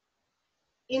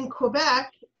 In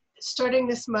Quebec, starting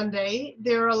this Monday,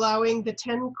 they're allowing the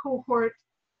 10 cohort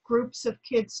groups of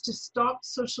kids to stop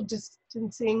social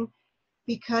distancing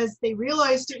because they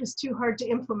realized it was too hard to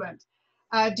implement.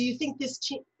 Do you think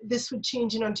this would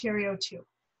change in Ontario too?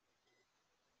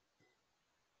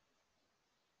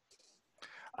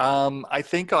 I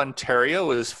think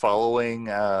Ontario is following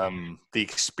the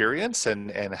experience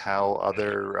and how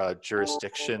other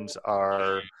jurisdictions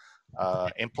are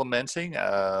implementing.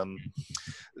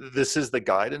 This is the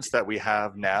guidance that we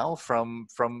have now from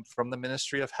the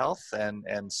Ministry of Health,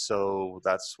 and so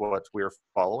that's what we're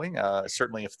following.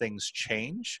 Certainly, if things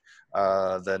change,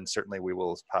 then certainly we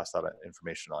will pass that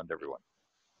information on to everyone.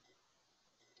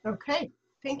 Okay,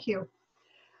 thank you.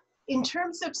 In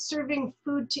terms of serving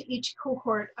food to each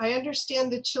cohort, I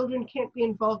understand the children can't be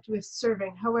involved with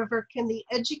serving. However, can the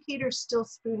educators still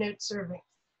spoon out serving?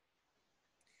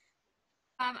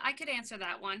 I could answer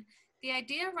that one. The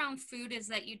idea around food is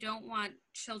that you don't want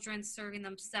children serving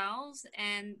themselves.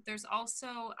 And there's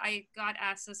also, I got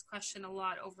asked this question a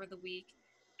lot over the week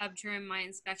during my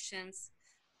inspections.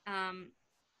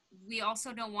 We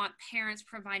also don't want parents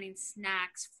providing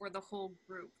snacks for the whole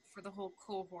group, for the whole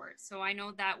cohort. So I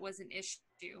know that was an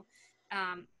issue.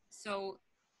 So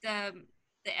the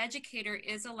educator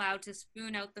is allowed to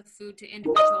spoon out the food to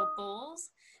individual bowls.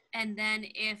 And then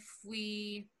if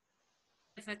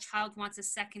a child wants a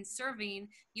second serving,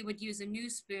 you would use a new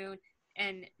spoon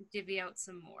and divvy out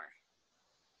some more.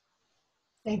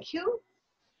 Thank you.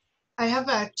 I have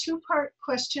a two-part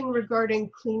question regarding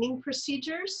cleaning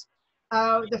procedures.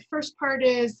 The first part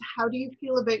is, how do you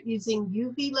feel about using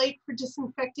UV light for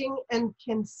disinfecting, and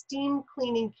can steam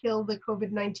cleaning kill the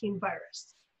COVID-19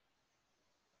 virus?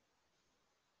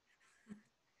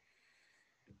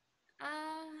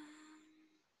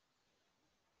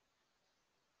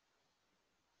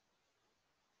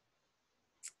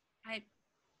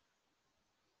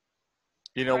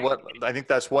 You know what? I think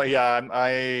that's why. Yeah,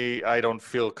 I don't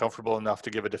feel comfortable enough to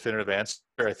give a definitive answer.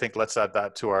 I think let's add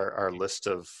that to our list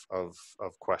of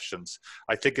questions.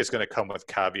 I think it's going to come with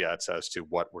caveats as to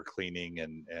what we're cleaning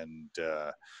and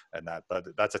that. But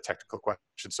that's a technical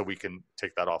question, so we can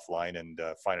take that offline and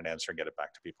find an answer and get it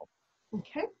back to people.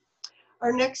 Okay.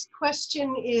 Our next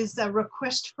question is a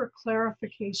request for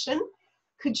clarification.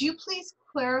 Could you please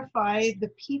clarify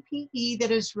the PPE that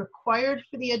is required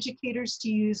for the educators to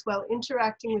use while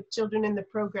interacting with children in the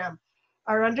program?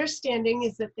 Our understanding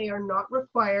is that they are not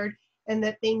required and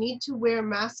that they need to wear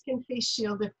mask and face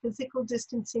shield if physical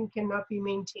distancing cannot be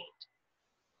maintained.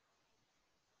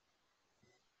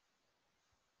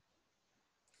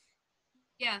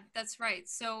 Yeah, that's right.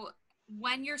 So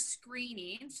when you're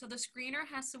screening, so the screener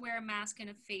has to wear a mask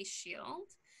and a face shield.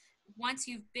 Once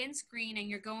you've been screened and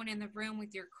you're going in the room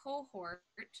with your cohort,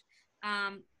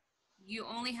 you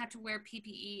only have to wear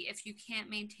PPE if you can't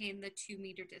maintain the 2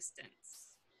 meter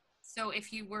distance. So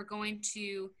if you were going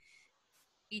to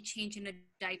be changing a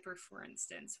diaper, for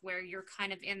instance, where you're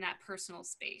kind of in that personal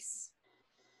space.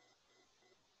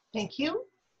 Thank you.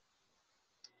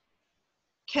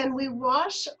 Can we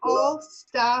wash all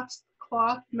staff's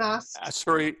cloth masks?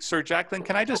 Sorry, Jacqueline,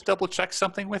 can I just double check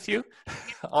something with you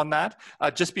on that?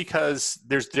 Just because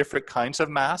there's different kinds of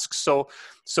masks.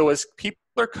 So as people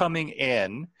are coming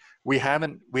in, they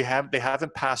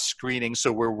haven't passed screening,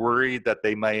 so we're worried that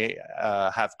they may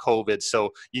have COVID.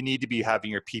 So you need to be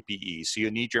having your PPE. So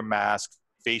you need your mask,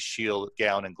 face shield,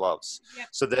 gown, and gloves. Yep.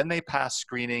 So then they pass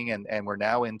screening, and we're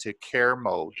now into care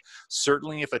mode.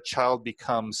 Certainly if a child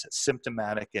becomes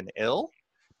symptomatic and ill,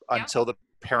 Yep. until the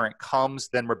parent comes,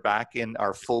 then we're back in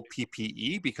our full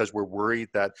PPE because we're worried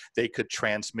that they could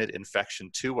transmit infection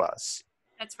to us.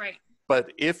 That's right.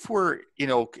 But if we're,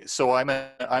 so I'm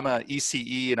a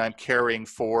ECE and I'm caring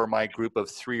for my group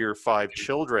of 3 or 5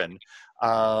 children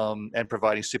and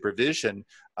providing supervision.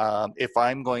 If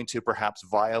I'm going to perhaps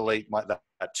violate that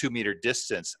 2-meter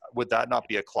distance, would that not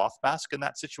be a cloth mask in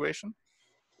that situation?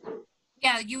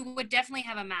 Yeah, you would definitely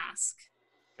have a mask.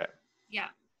 Okay. Yeah.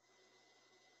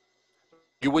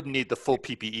 You wouldn't need the full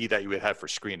PPE that you would have for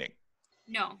screening.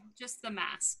 No, just the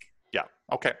mask. Yeah.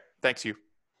 Okay. Thanks you.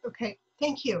 Okay,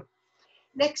 thank you.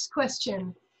 Next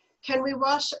question. Can we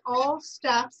wash all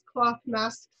staff's cloth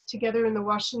masks together in the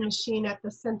washing machine at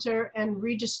the center and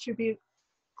redistribute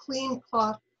clean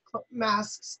cloth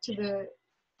masks to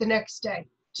the next day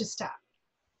to staff?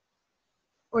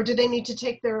 Or do they need to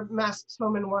take their masks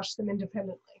home and wash them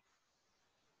independently?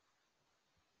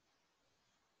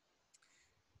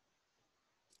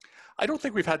 I don't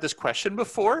think we've had this question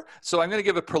before, so I'm going to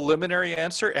give a preliminary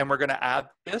answer, and we're going to add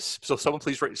this. So someone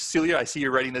please write. Celia, I see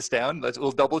you're writing this down.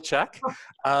 We'll double check.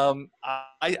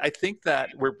 I think that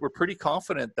we're pretty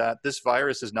confident that this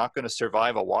virus is not going to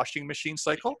survive a washing machine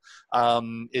cycle.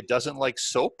 It doesn't like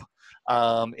soap.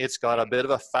 It's got a bit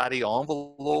of a fatty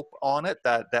envelope on it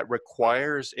that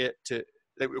requires it to.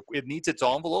 It needs its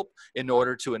envelope in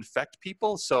order to infect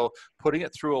people. So putting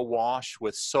it through a wash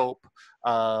with soap,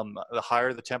 the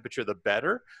higher the temperature, the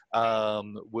better,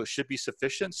 should be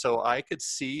sufficient. So I could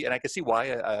see why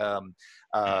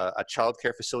a child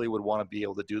care facility would want to be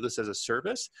able to do this as a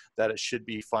service, that it should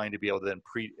be fine to be able to then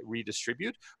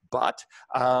redistribute. But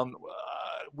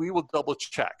we will double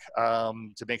check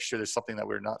to make sure there's something that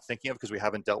we're not thinking of because we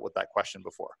haven't dealt with that question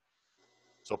before.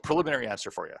 So preliminary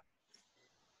answer for you.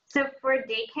 So for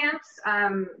day camps,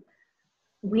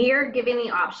 we are giving the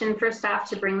option for staff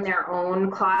to bring their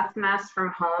own cloth mask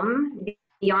from home.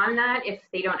 Beyond that, if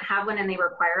they don't have one and they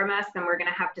require a mask, then we're going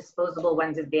to have disposable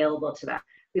ones available to them.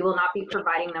 We will not be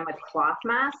providing them with cloth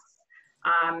masks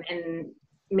and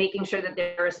making sure that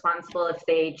they're responsible if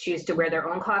they choose to wear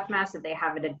their own cloth mask, if they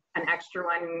have an extra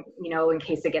one, in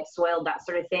case it gets soiled, that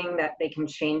sort of thing, that they can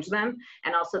change them.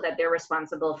 And also that they're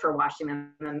responsible for washing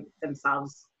them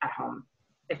themselves at home,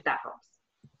 if that helps.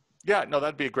 Yeah, no,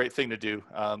 that'd be a great thing to do.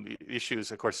 The issue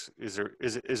is, of course, is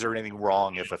there anything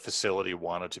wrong if a facility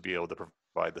wanted to be able to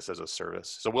provide this as a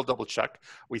service? So we'll double check.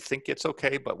 We think it's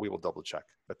okay, but we will double check.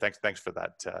 But thanks for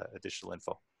that additional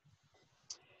info.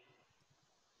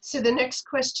 So the next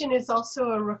question is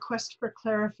also a request for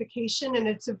clarification, and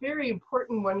it's a very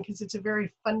important one because it's a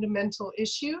very fundamental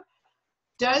issue.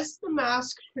 Does the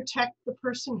mask protect the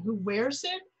person who wears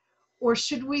it, or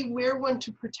should we wear one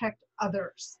to protect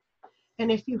others?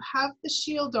 And if you have the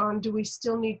shield on, do we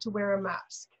still need to wear a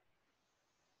mask?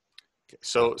 Okay,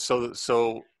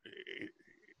 so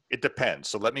it depends.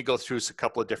 So let me go through a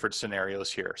couple of different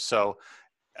scenarios here. So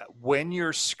when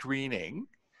you're screening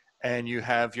and you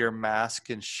have your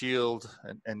mask and shield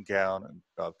and gown,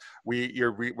 and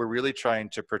we're really trying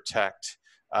to protect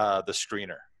the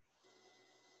screener.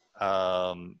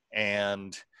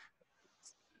 And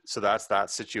so that's that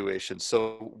situation.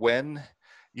 So when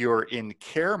you're in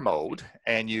care mode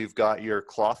and you've got your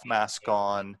cloth mask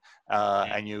on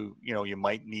and you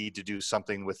might need to do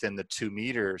something within the 2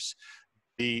 meters,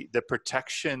 the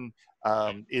protection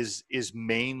is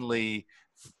mainly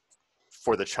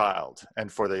for the child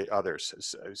and for the others.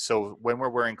 So when we're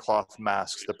wearing cloth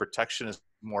masks, the protection is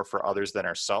more for others than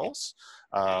ourselves.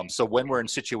 So when we're in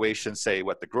situations, say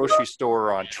at the grocery store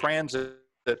or on transit,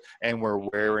 and we're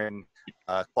wearing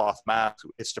cloth masks,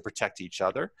 it's to protect each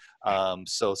other.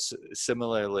 So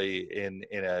similarly, in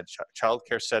a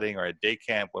childcare setting or a day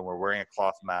camp, when we're wearing a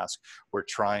cloth mask, we're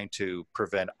trying to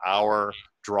prevent our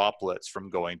droplets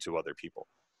from going to other people.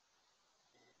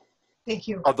 Thank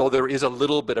you. Although there is a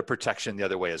little bit of protection the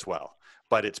other way as well,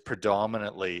 but it's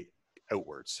predominantly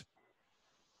outwards.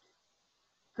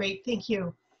 Great, thank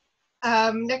you.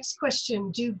 Next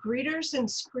question. Do greeters and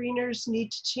screeners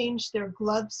need to change their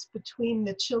gloves between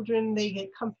the children they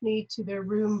accompany to their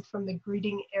room from the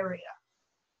greeting area?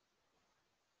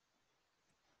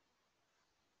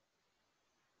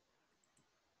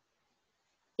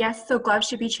 Yes, so gloves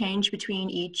should be changed between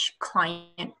each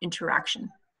client interaction.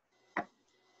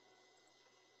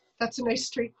 That's a nice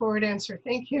straightforward answer.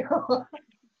 Thank you.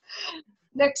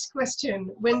 Next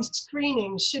question. When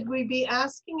screening, should we be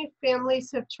asking if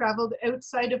families have traveled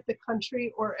outside of the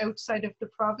country or outside of the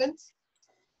province?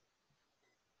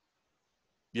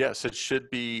 Yes, it should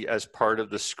be as part of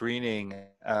the screening,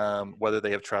 whether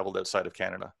they have traveled outside of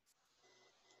Canada.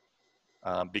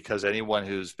 Because anyone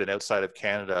who's been outside of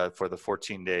Canada for the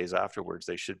 14 days afterwards,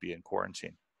 they should be in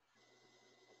quarantine.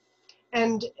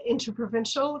 And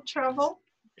interprovincial travel?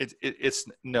 It's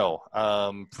no,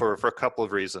 for a couple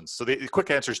of reasons. So the quick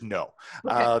answer is no.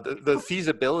 Okay. The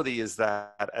feasibility is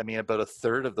that, I mean, about a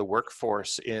third of the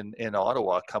workforce in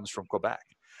Ottawa comes from Quebec.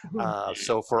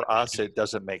 So for us, it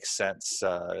doesn't make sense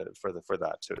for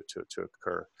that to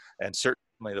occur. And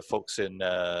certainly the folks in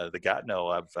the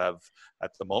Gatineau have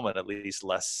at the moment at least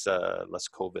less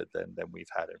COVID than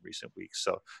we've had in recent weeks.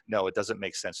 So no, it doesn't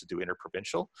make sense to do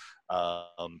interprovincial,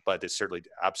 but it's certainly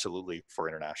absolutely for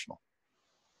international.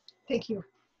 Thank you.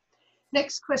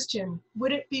 Next question.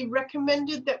 Would it be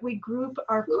recommended that we group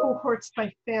our cohorts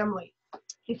by family?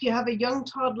 If you have a young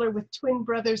toddler with twin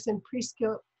brothers in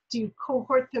preschool, do you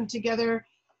cohort them together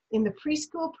in the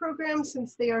preschool program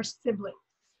since they are siblings?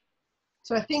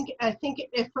 So I think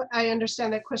if I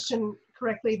understand that question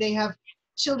correctly, they have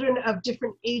children of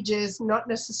different ages, not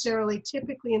necessarily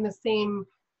typically in the same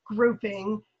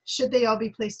grouping. Should they all be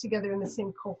placed together in the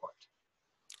same cohort?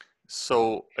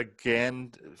 So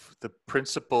again, the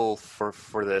principle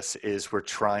for this is we're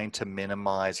trying to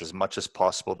minimize as much as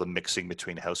possible the mixing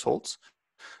between households,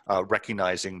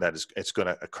 recognizing that it's going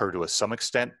to occur to some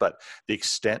extent, but the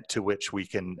extent to which we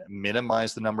can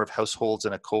minimize the number of households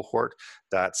in a cohort,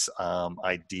 that's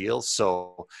ideal.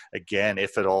 So again,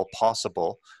 if at all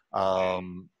possible,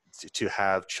 to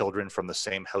have children from the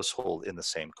same household in the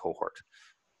same cohort.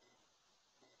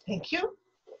 Thank you.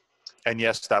 And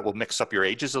yes, that will mix up your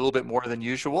ages a little bit more than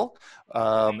usual,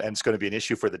 and it's going to be an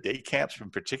issue for the day camps in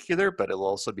particular, but it'll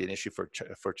also be an issue for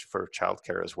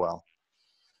childcare as well.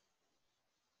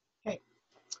 Okay.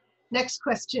 Next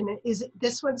question is,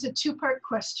 this one's a two-part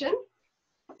question.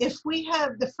 If we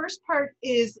have, the first part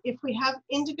is, if we have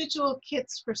individual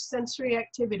kits for sensory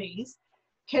activities,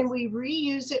 can we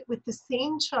reuse it with the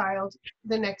same child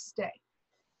the next day?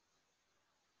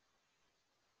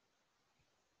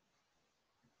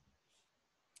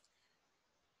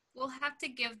 We'll have to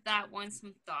give that one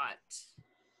some thought.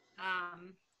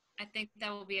 I think that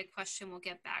will be a question we'll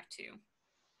get back to.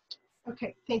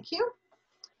 Okay, thank you.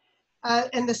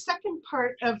 And the second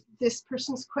part of this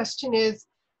person's question is,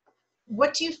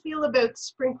 what do you feel about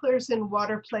sprinklers and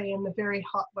water play in the very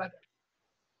hot weather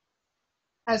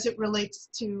as it relates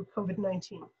to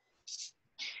COVID-19?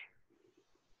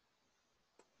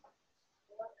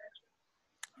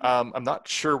 I'm not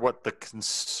sure what the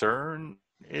concern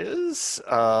is.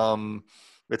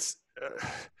 It's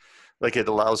like it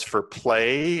allows for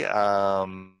play.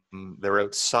 They're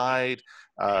outside.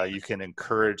 You can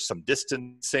encourage some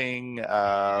distancing. We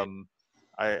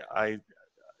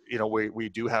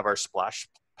do have our splash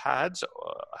pads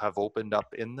have opened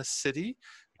up in the city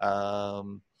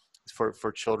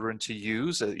for children to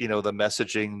use. The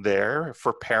messaging there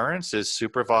for parents is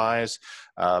supervise,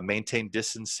 maintain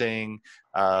distancing.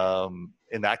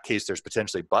 In that case, there's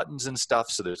potentially buttons and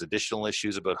stuff, so there's additional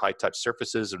issues about high touch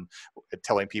surfaces and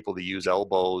telling people to use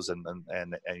elbows and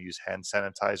use hand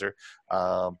sanitizer.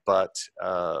 But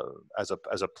as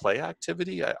a play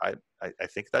activity, I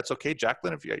think that's okay.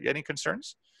 Jacqueline, have you any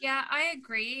concerns? Yeah, I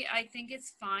agree. I think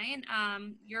it's fine.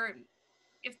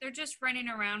 If they're just running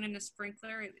around in a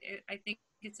sprinkler, I think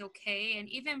it's okay. And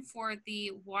even for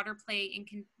the water play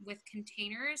with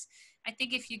containers, I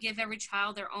think if you give every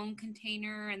child their own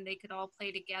container and they could all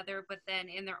play together, but then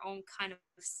in their own kind of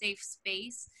safe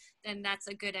space, then that's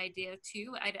a good idea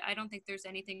too. I don't think there's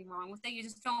anything wrong with it. You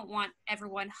just don't want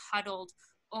everyone huddled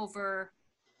over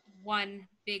one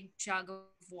big jug of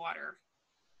water.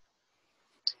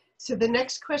 So the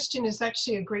next question is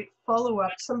actually a great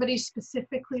follow-up. Somebody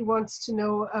specifically wants to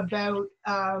know about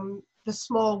the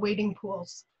small wading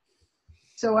pools.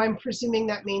 So I'm presuming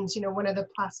that means, one of the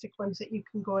plastic ones that you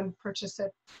can go and purchase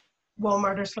at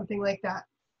Walmart or something like that.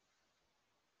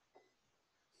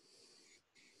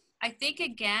 I think,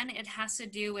 again, it has to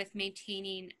do with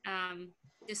maintaining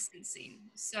distancing.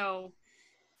 So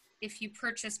if you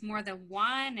purchase more than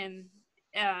one and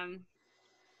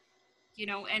you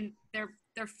know, and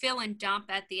they're fill and dump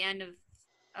at the end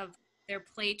of their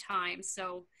playtime.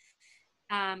 So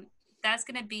that's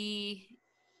going to be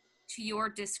to your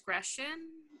discretion,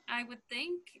 I would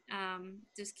think.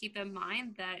 Just keep in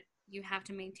mind that you have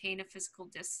to maintain a physical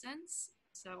distance.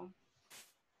 So.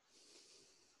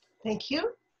 Thank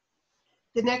you.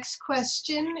 The next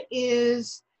question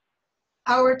is,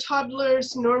 our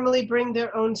toddlers normally bring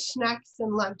their own snacks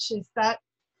and lunch. Is that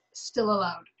still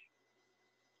allowed?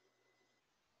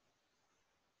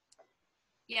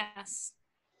 Yes.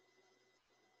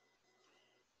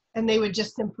 And they would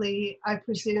just simply, I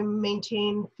presume,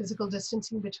 maintain physical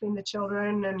distancing between the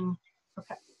children and,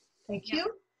 okay, thank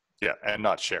you. Yeah, and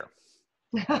not share.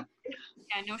 Yeah,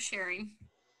 no sharing.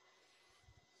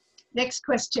 Next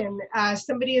question.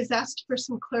 Somebody has asked for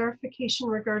some clarification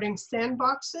regarding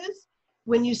sandboxes.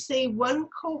 When you say one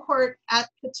cohort at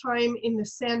the time in the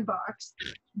sandbox,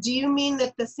 do you mean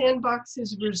that the sandbox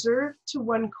is reserved to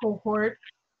one cohort,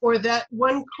 or that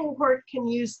one cohort can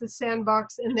use the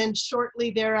sandbox and then shortly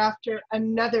thereafter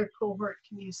another cohort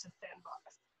can use the sandbox?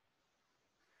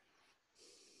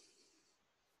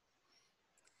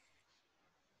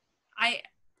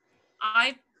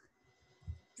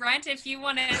 Brent, if you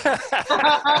want to,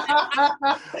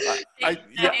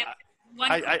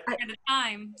 one at a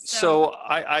time. So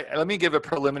let me give a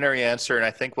preliminary answer, and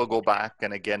I think we'll go back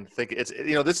and again think it's,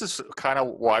 you know, this is kind of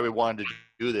why we wanted to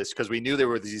do this, because we knew there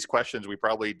were these questions we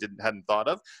probably hadn't thought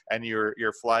of, and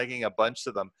you're flagging a bunch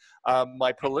of them.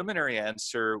 My preliminary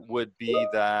answer would be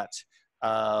that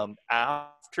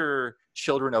after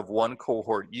children of one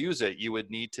cohort use it, you would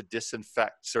need to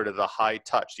disinfect sort of the high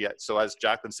touch. Yeah. So as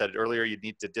Jacqueline said earlier, you'd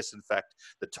need to disinfect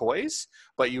the toys,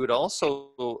 but you would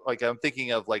also, like, I'm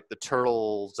thinking of like the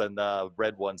turtles and the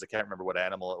red ones. I can't remember what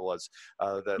animal it was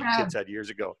that kids had years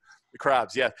ago. The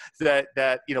crabs. Yeah.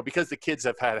 That, you know, because the kids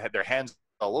have had their hands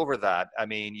all over that. I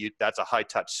mean, that's a high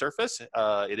touch surface.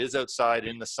 It is outside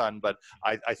in the sun, but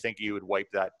I think you would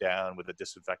wipe that down with a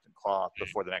disinfectant cloth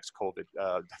before the next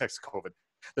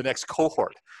the next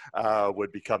cohort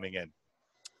would be coming in.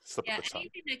 Yeah,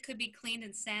 anything that could be cleaned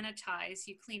and sanitized,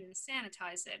 you clean and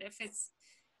sanitize it.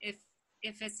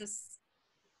 If it's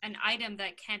an item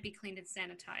that can't be cleaned and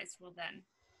sanitized, well then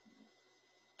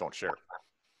don't share.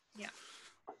 Yeah.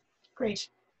 Great.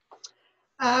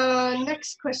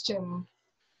 Next question.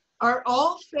 Are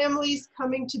all families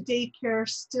coming to daycare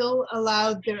still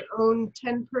allowed their own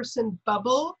 10-person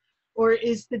bubble, or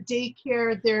is the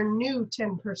daycare their new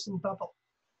 10-person bubble?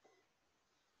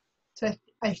 So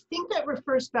I think that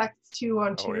refers back to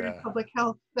Ontario Public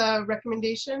Health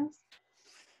recommendations.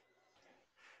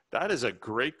 That is a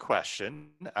great question,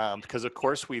 because of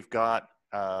course we've got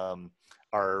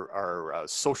our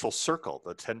social circle,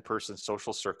 the 10-person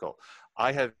social circle.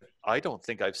 I don't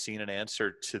think I've seen an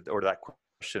answer to that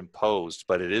question posed,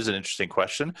 but it is an interesting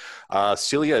question.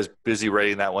 Celia is busy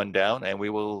writing that one down, and we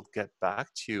will get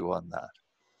back to you on that.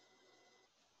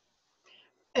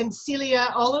 And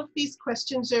Celia, all of these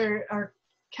questions are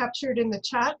captured in the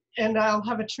chat, and I'll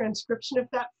have a transcription of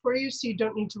that for you, so you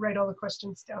don't need to write all the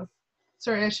questions down.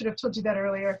 Sorry, I should have told you that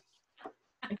earlier.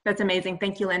 That's amazing.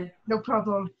 Thank you, Lynn. No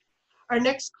problem. Our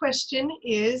next question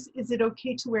is it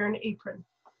okay to wear an apron?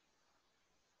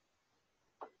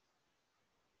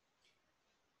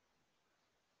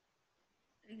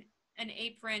 An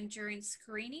apron during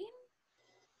screening?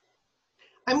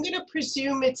 I'm going to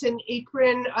presume it's an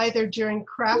apron either during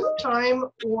craft time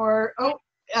or,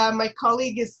 my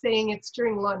colleague is saying it's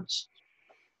during lunch.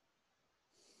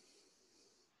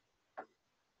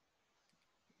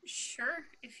 Sure,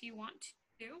 if you want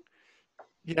to.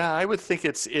 Yeah, I would think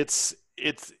it's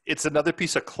another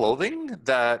piece of clothing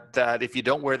that if you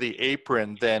don't wear the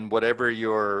apron, then whatever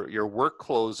your work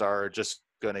clothes are just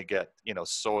going to get, you know,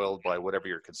 soiled by whatever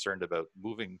you're concerned about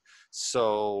moving.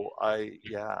 So I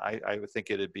would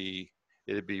think it'd be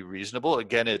reasonable.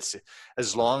 Again, it's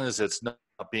as long as it's not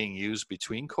being used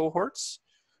between cohorts,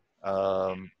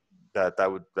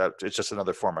 that it's just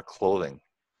another form of clothing.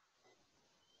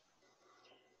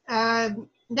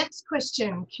 Next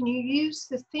question. Can you use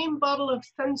the same bottle of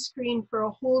sunscreen for a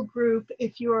whole group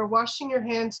if you are washing your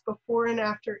hands before and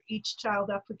after each child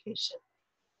application?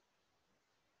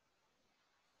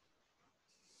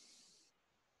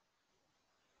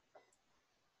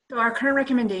 So our current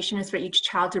recommendation is for each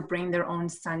child to bring their own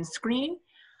sunscreen.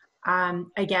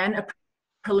 Again, a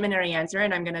preliminary answer,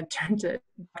 and I'm going to turn to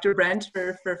Dr. Brent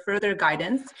for further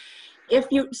guidance. If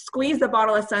you squeeze the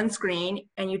bottle of sunscreen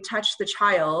and you touch the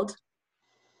child,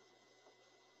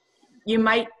 you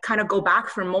might kind of go back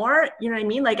for more, you know what I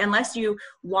mean? Like, unless you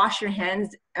wash your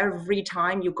hands every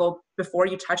time you go before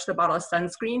you touch the bottle of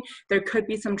sunscreen, there could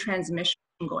be some transmission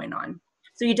going on.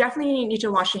 So you definitely need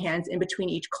to wash your hands in between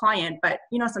each client, but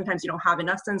you know, sometimes you don't have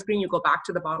enough sunscreen, you go back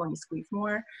to the bottle and you squeeze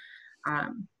more.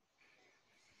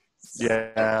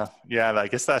 Yeah, I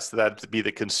guess that'd be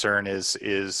the concern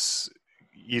is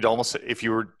you'd almost, if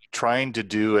you were trying to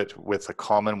do it with a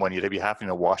common one, you'd be having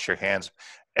to wash your hands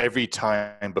every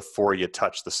time before you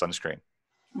touch the sunscreen.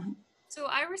 So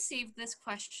I received this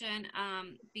question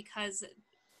because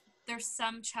there's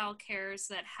some childcares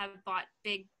that have bought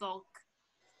big bulk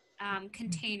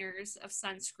containers of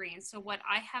sunscreen. So what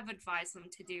I have advised them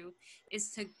to do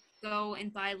is to go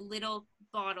and buy little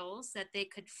bottles that they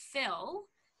could fill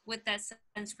with that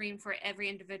sunscreen for every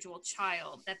individual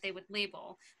child that they would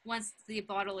label. Once the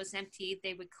bottle is empty,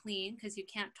 they would clean, because you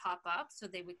can't top up. So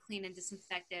they would clean and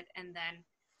disinfect it and then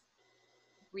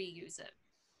reuse it.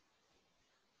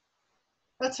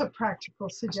 That's a practical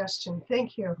suggestion.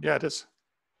 Thank you. Yeah, it is.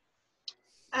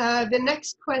 The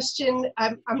next question,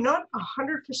 I'm not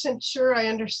 100% sure I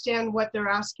understand what they're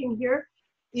asking here,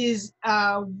 is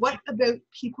what about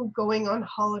people going on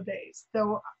holidays?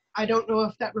 So I don't know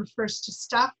if that refers to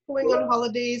staff going on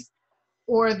holidays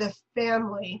or the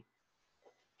families.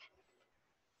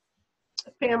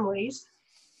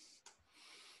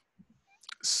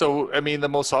 So, I mean, the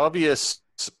most obvious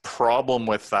problem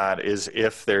with that is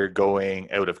if they're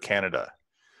going out of Canada,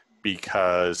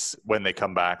 because when they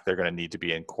come back, they're going to need to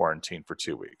be in quarantine for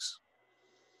 2 weeks.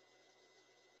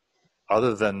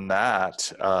 Other than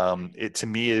that, to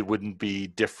me, it wouldn't be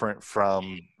different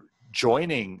from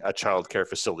joining a childcare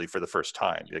facility for the first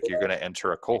time. Like, you're going to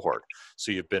enter a cohort.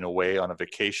 So you've been away on a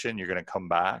vacation, you're going to come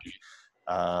back.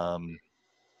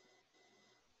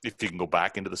 If you can go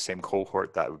back into the same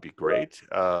cohort, that would be great.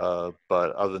 But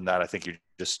other than that, I think you're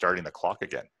just starting the clock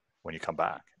again when you come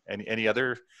back. Any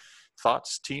other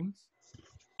thoughts, team?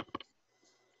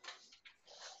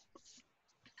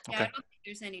 Yeah, Okay. I don't think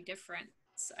there's any difference.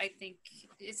 I think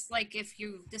it's like if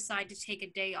you decide to take a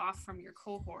day off from your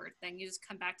cohort, then you just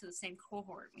come back to the same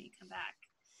cohort when you come back.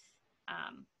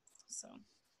 So.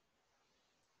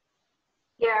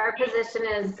 Yeah, our position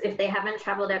is if they haven't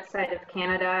traveled outside of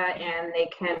Canada and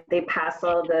they pass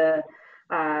all the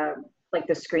like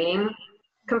the screening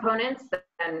components,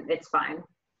 then it's fine.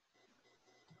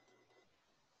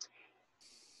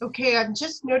 Okay, I'm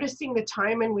just noticing the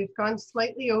time and we've gone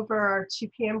slightly over our 2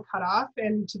 p.m. cutoff,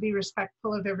 and to be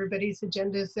respectful of everybody's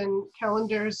agendas and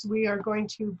calendars, we are going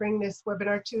to bring this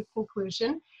webinar to a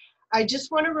conclusion. I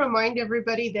just want to remind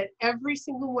everybody that every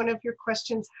single one of your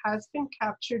questions has been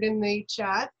captured in the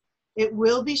chat. It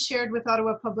will be shared with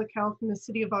Ottawa Public Health and the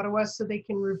City of Ottawa so they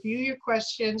can review your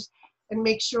questions and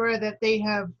make sure that they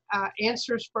have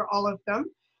answers for all of them.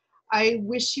 I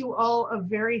wish you all a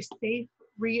very safe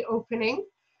reopening.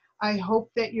 I hope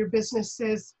that your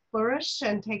businesses flourish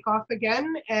and take off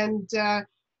again. And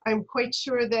I'm quite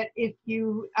sure that if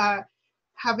you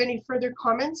have any further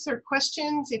comments or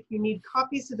questions, if you need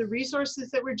copies of the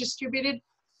resources that were distributed,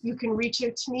 you can reach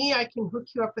out to me. I can hook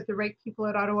you up with the right people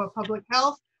at Ottawa Public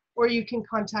Health, or you can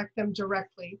contact them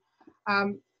directly.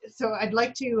 So I'd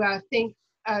like to thank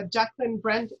Jacqueline,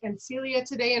 Brent, and Celia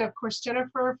today, and of course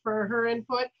Jennifer for her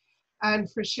input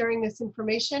and for sharing this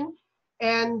information.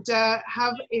 And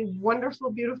have a wonderful,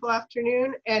 beautiful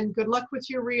afternoon, and good luck with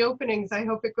your reopenings. I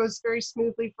hope it goes very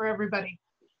smoothly for everybody.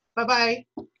 Bye-bye.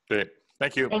 Great.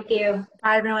 Thank you. Thank you.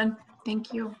 Bye, everyone.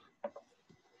 Thank you.